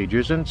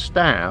procedures and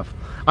staff.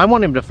 I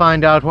want him to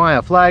find out why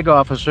a flag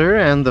officer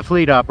and the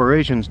fleet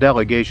operations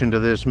delegation to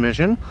this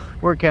mission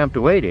were kept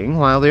waiting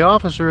while the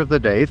officer of the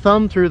day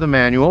thumbed through the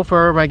manual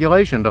for a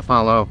regulation to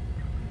follow.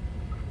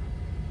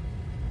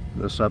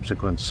 The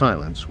subsequent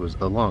silence was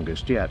the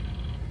longest yet.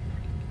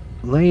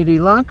 Lady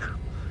Luck,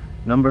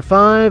 number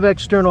 5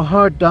 external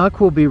hard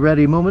dock will be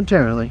ready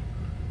momentarily.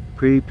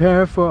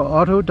 Prepare for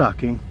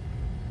auto-docking.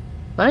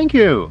 Thank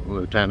you,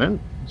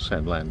 Lieutenant,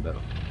 said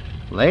Lando.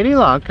 Lady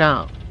Luck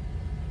out.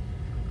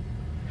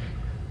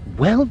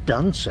 Well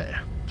done, sir,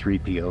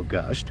 3PO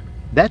gushed.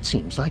 That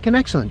seems like an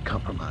excellent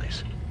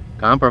compromise.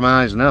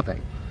 Compromise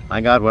nothing. I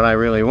got what I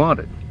really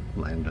wanted,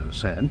 Lando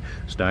said,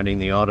 starting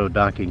the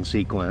auto-docking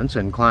sequence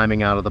and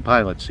climbing out of the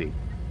pilot seat.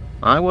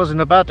 I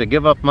wasn't about to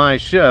give up my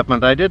ship,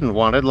 and I didn't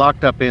want it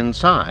locked up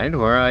inside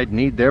where I'd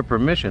need their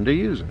permission to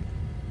use it.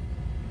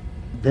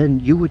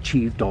 Then you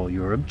achieved all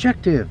your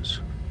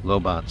objectives,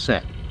 Lobot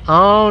said.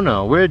 Oh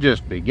no, we're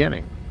just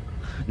beginning.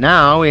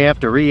 Now we have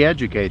to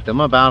re-educate them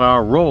about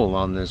our role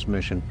on this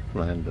mission,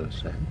 Lando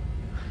said.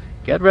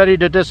 Get ready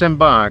to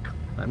disembark.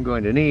 I'm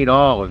going to need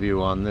all of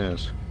you on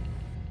this.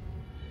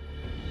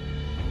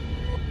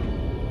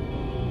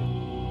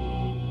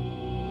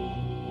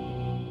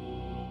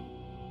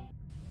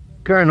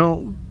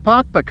 Colonel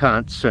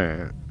Pakpakat,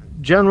 sir.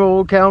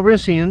 General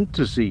Calrissian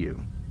to see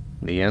you.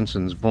 The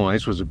ensign's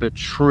voice was a bit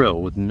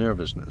shrill with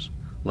nervousness.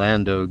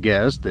 Lando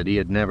guessed that he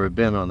had never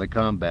been on the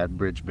combat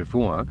bridge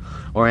before,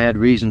 or had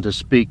reason to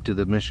speak to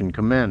the mission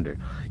commander,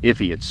 if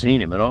he had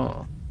seen him at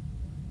all.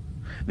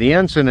 The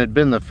ensign had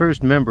been the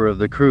first member of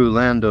the crew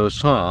Lando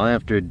saw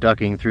after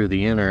ducking through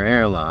the inner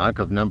airlock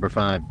of number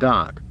 5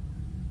 dock,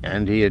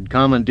 and he had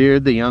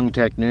commandeered the young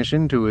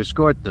technician to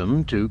escort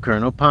them to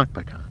Colonel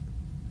Pakpakat.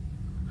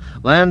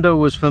 Lando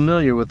was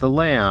familiar with the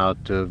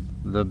layout of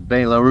the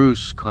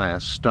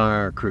Belarus-class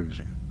star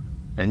cruiser,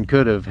 and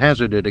could have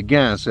hazarded a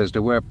guess as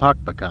to where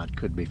Pakpakat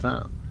could be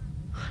found.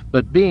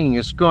 But being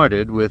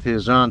escorted with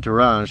his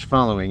entourage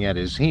following at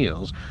his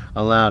heels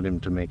allowed him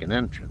to make an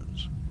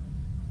entrance.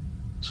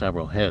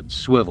 Several heads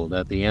swiveled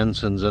at the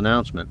ensign's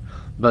announcement,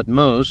 but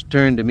most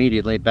turned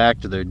immediately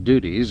back to their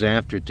duties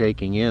after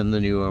taking in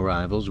the new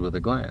arrivals with a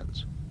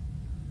glance.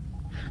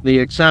 The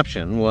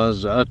exception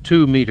was a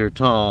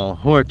 2-meter-tall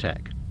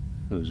Hortek,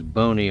 whose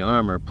bony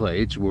armor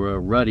plates were a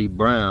ruddy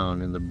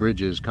brown in the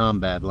bridge's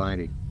combat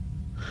lighting.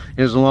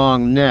 His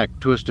long neck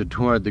twisted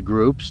toward the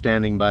group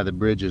standing by the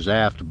bridge's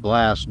aft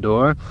blast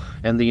door,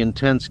 and the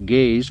intense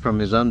gaze from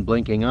his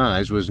unblinking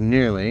eyes was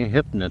nearly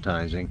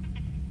hypnotizing.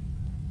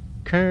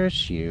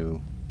 Curse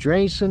you.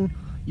 Drayson,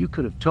 you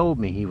could have told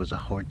me he was a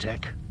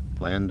Hortek,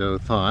 Lando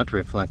thought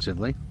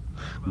reflexively.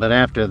 But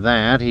after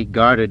that, he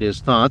guarded his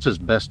thoughts as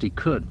best he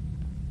could.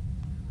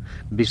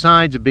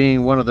 Besides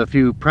being one of the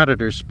few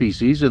predator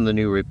species in the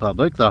New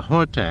Republic, the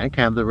Hortek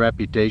have the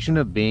reputation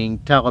of being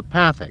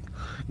telepathic,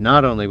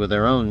 not only with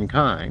their own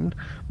kind,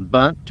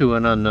 but, to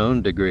an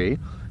unknown degree,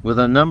 with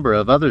a number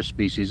of other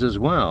species as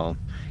well.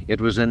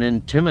 It was an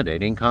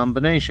intimidating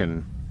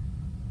combination.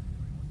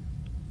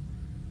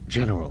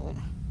 "General,"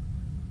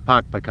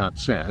 Pakpakat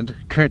said,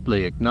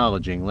 curtly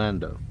acknowledging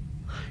Lando.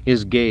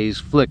 His gaze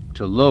flicked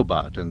to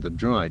Lobot and the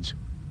droids.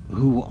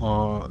 "Who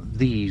are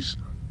these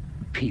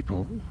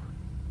people?"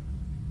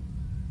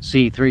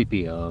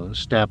 C-3PO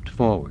stepped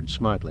forward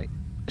smartly.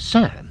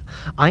 "Sir,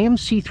 I am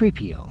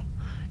C-3PO.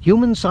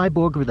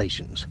 Human-cyborg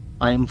relations.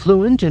 I am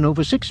fluent in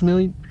over 6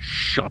 million...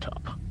 "Shut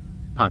up,"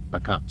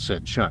 Pakpakat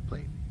said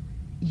sharply.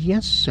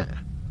 "Yes, sir,"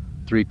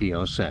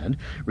 3PO said,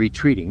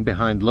 retreating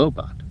behind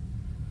Lobot.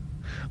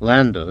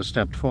 Lando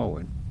stepped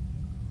forward.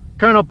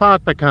 "Colonel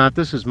Pakpakat,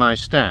 this is my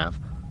staff.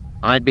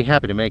 I'd be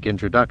happy to make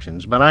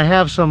introductions, but I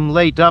have some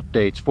late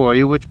updates for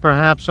you which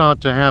perhaps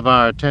ought to have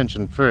our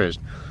attention first.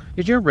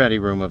 Is your ready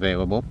room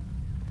available?"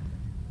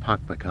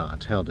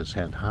 Pakpakat held his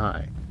head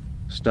high,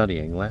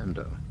 studying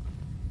Lando.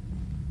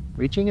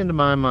 "Reaching into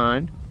my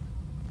mind,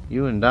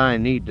 you and I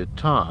need to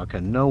talk,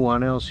 and no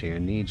one else here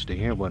needs to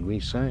hear what we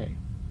say."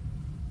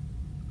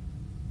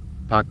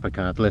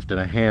 Pakpakat lifted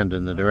a hand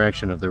in the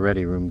direction of the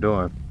ready room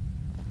door.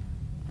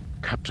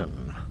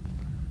 "Captain,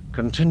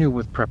 continue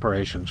with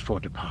preparations for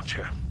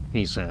departure,"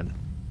 he said.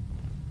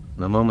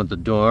 The moment the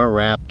door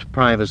wrapped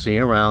privacy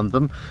around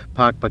them,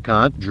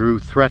 Pakpakat drew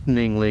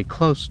threateningly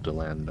close to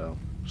Lando.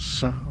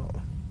 "So,"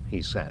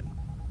 he said,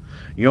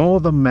 "you're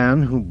the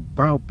man who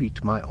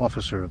browbeat my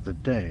officer of the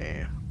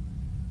day.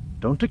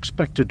 Don't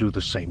expect to do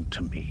the same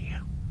to me."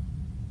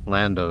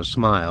 Lando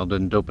smiled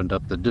and opened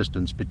up the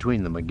distance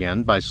between them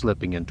again by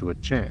slipping into a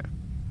chair.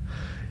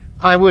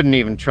 "I wouldn't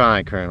even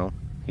try, Colonel,"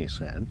 he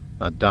said,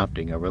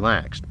 adopting a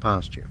relaxed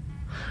posture.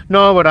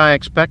 "Nor would I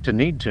expect to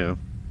need to.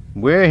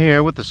 We're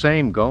here with the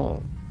same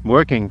goal,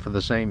 working for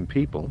the same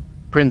people.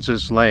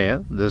 Princess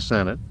Leia, the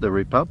Senate, the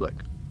Republic."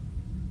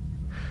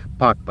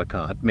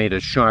 Pakpakat made a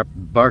sharp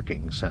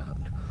barking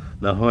sound,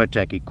 the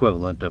Hortek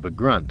equivalent of a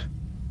grunt.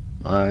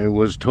 "I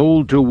was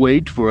told to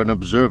wait for an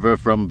observer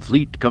from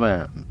Fleet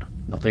Command.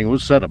 Nothing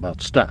was said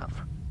about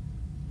staff."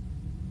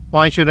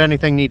 "Why should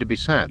anything need to be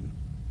said?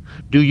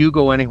 Do you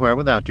go anywhere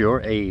without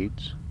your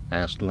aides?"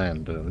 asked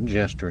Lando,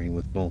 gesturing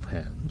with both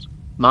hands.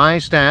 "My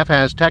staff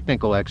has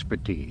technical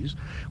expertise,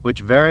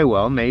 which very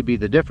well may be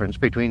the difference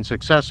between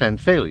success and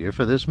failure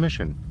for this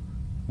mission."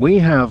 "We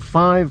have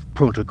 5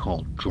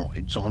 protocol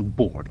droids on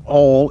board,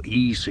 all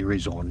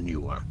E-series or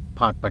newer,"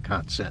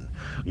 Pakpakat said.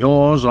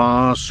 "Yours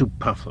are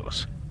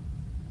superfluous."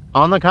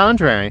 "On the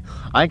contrary,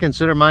 I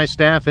consider my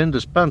staff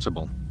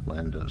indispensable,"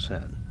 Lando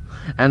said,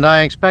 "and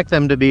I expect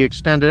them to be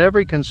extended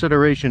every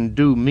consideration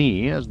due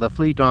me as the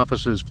fleet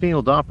officer's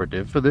field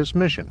operative for this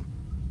mission."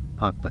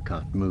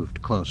 Pakpakat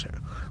moved closer,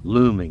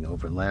 looming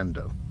over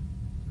Lando.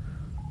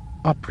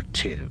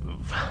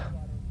 "Operative.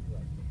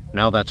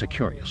 Now that's a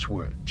curious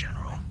word,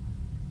 General.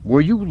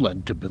 Were you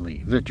led to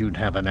believe that you'd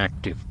have an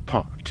active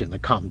part in the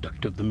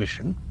conduct of the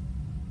mission?"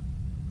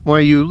 "Were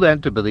you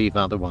led to believe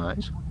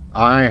otherwise?"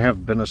 "I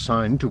have been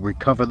assigned to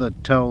recover the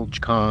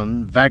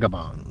Telj-Khan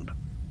vagabond,"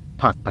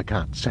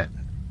 Pakpakat said.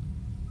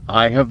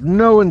 "I have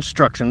no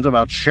instructions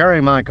about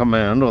sharing my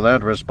command or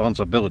that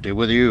responsibility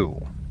with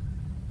you."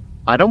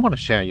 "I don't want to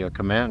share your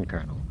command,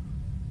 Colonel.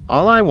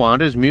 All I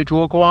want is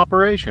mutual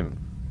cooperation.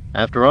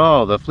 After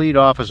all, the fleet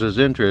officer's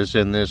interests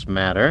in this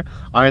matter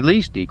are at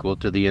least equal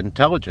to the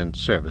intelligence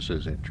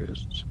service's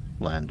interests,"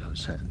 Lando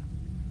said.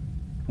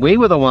 "We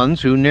were the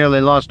ones who nearly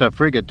lost a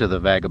frigate to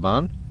the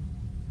vagabond."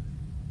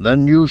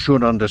 "Then you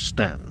should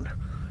understand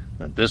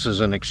that this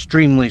is an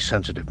extremely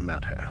sensitive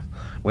matter.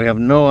 We have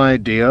no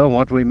idea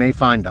what we may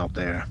find out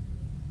there."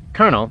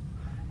 "Colonel,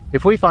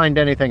 if we find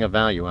anything of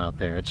value out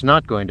there, it's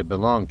not going to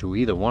belong to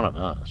either one of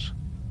us,"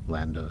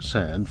 Lando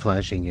said,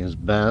 flashing his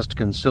best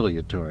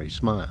conciliatory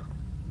smile.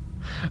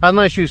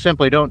 "Unless you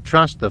simply don't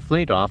trust the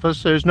fleet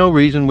office, there's no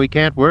reason we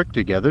can't work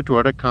together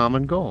toward a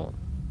common goal."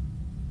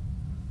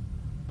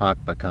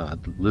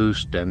 Pakpakat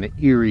loosed an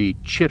eerie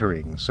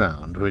chittering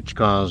sound which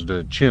caused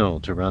a chill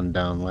to run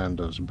down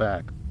Lando's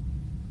back.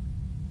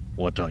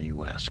 "What are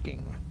you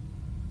asking?"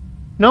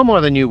 "No more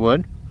than you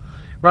would.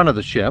 Run of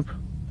the ship,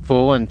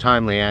 full and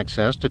timely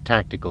access to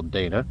tactical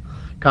data,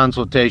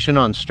 consultation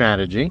on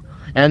strategy,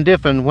 and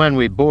if and when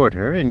we board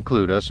her,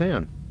 include us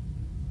in."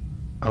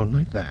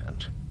 "Only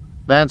that?"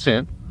 "That's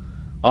it.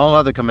 All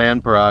other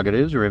command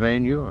prerogatives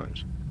remain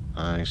yours."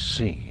 "I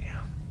see,"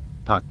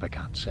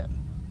 Pakpakat said.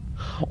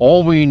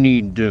 "All we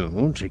need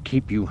do to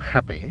keep you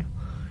happy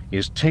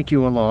is take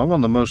you along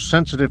on the most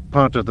sensitive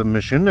part of the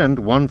mission and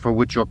one for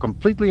which you're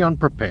completely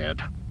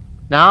unprepared."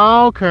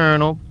 "Now,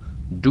 Colonel."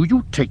 "Do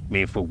you take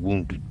me for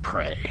wounded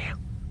prey?"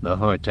 the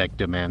Hortek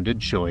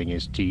demanded, showing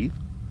his teeth.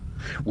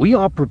 "We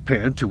are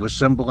prepared to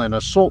assemble an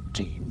assault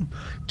team,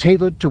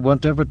 tailored to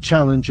whatever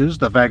challenges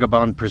the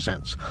vagabond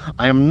presents.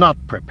 I am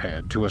not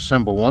prepared to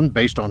assemble one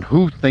based on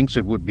who thinks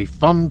it would be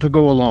fun to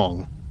go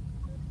along."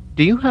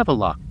 "Do you have a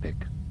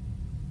lockpick?"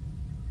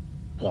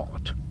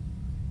 "What?"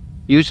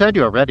 You said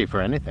you're ready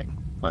for anything,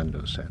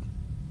 Lando said.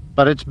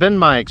 But it's been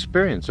my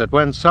experience that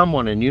when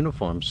someone in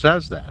uniform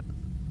says that,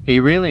 he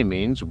really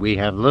means we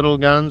have little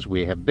guns,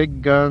 we have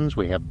big guns,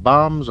 we have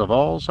bombs of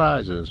all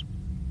sizes.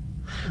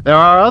 There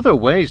are other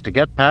ways to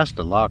get past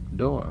a locked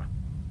door.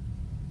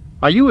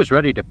 Are you as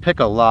ready to pick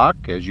a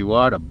lock as you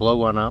are to blow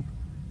one up?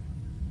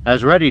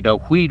 As ready to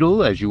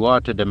wheedle as you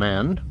are to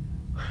demand?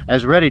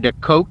 As ready to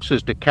coax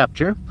as to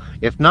capture?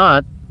 If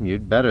not,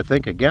 you'd better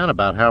think again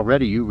about how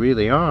ready you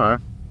really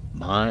are.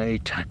 My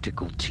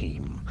tactical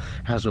team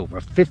has over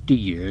 50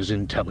 years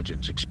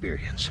intelligence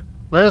experience.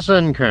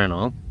 Listen,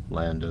 Colonel,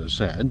 Lando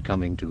said,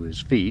 coming to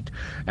his feet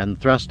and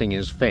thrusting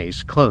his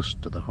face close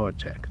to the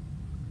Hortek.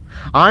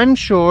 I'm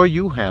sure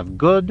you have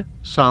good,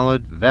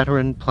 solid,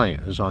 veteran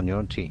players on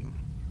your team.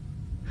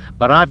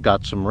 But I've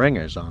got some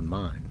ringers on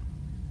mine.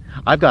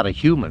 I've got a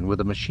human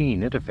with a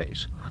machine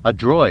interface, a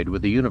droid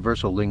with a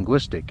universal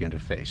linguistic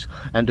interface,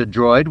 and a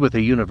droid with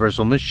a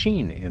universal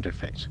machine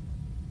interface.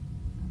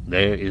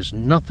 There is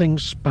nothing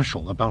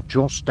special about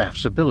your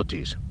staff's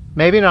abilities.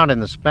 Maybe not in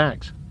the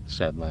specs,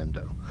 said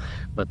Lando,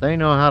 but they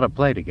know how to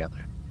play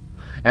together.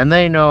 And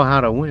they know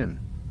how to win.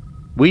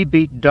 We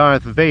beat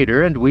Darth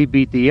Vader and we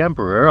beat the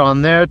Emperor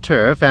on their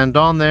turf and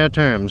on their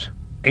terms.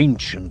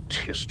 Ancient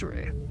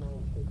history.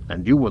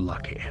 And you were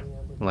lucky.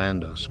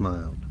 Lando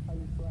smiled.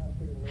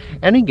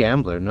 Any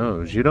gambler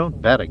knows you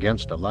don't bet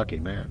against a lucky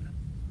man.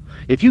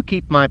 If you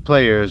keep my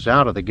players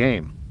out of the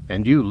game,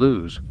 and you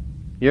lose,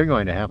 you're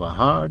going to have a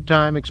hard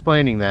time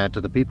explaining that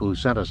to the people who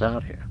sent us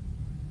out here.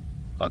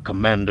 A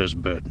commander's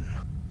burden.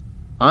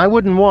 I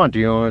wouldn't want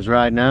yours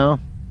right now,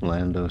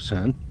 Lando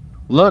said.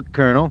 Look,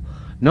 Colonel,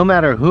 no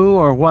matter who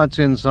or what's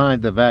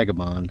inside the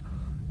Vagabond,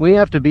 we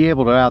have to be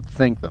able to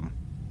outthink them.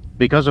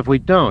 Because if we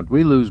don't,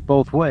 we lose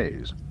both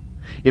ways.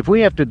 If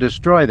we have to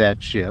destroy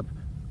that ship,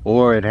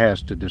 or it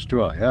has to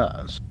destroy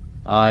us,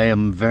 I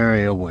am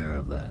very aware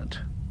of that.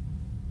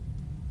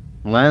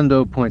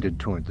 Lando pointed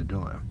toward the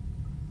door.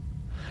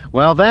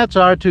 Well, that's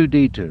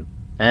R2-D2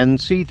 and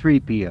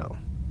C-3PO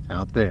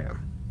out there.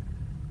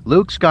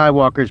 Luke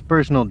Skywalker's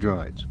personal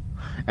droids.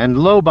 And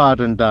Lobot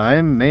and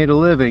I made a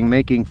living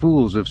making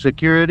fools of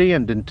security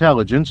and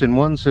intelligence in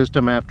one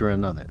system after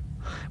another.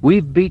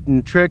 We've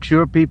beaten tricks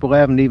your people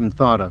haven't even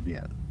thought of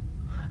yet.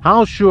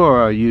 How sure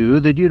are you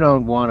that you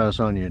don't want us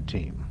on your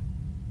team?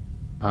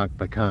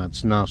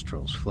 Pak's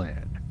nostrils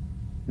flared.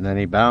 Then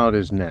he bowed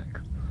his neck,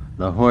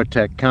 the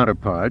Hortek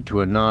counterpart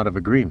to a nod of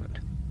agreement.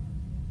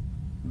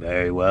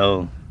 Very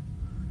well.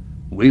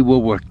 We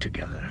will work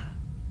together.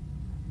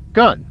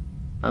 Good.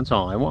 That's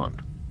all I want,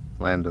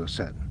 Lando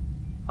said.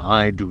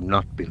 I do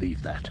not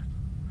believe that.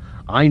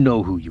 I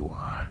know who you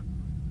are,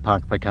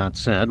 Pak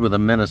said with a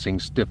menacing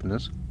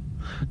stiffness.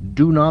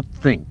 Do not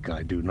think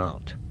I do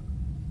not.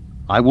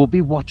 I will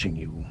be watching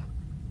you.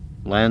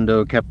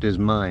 Lando kept his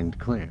mind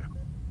clear.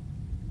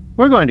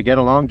 We're going to get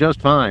along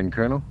just fine,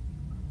 Colonel.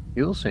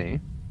 You'll see.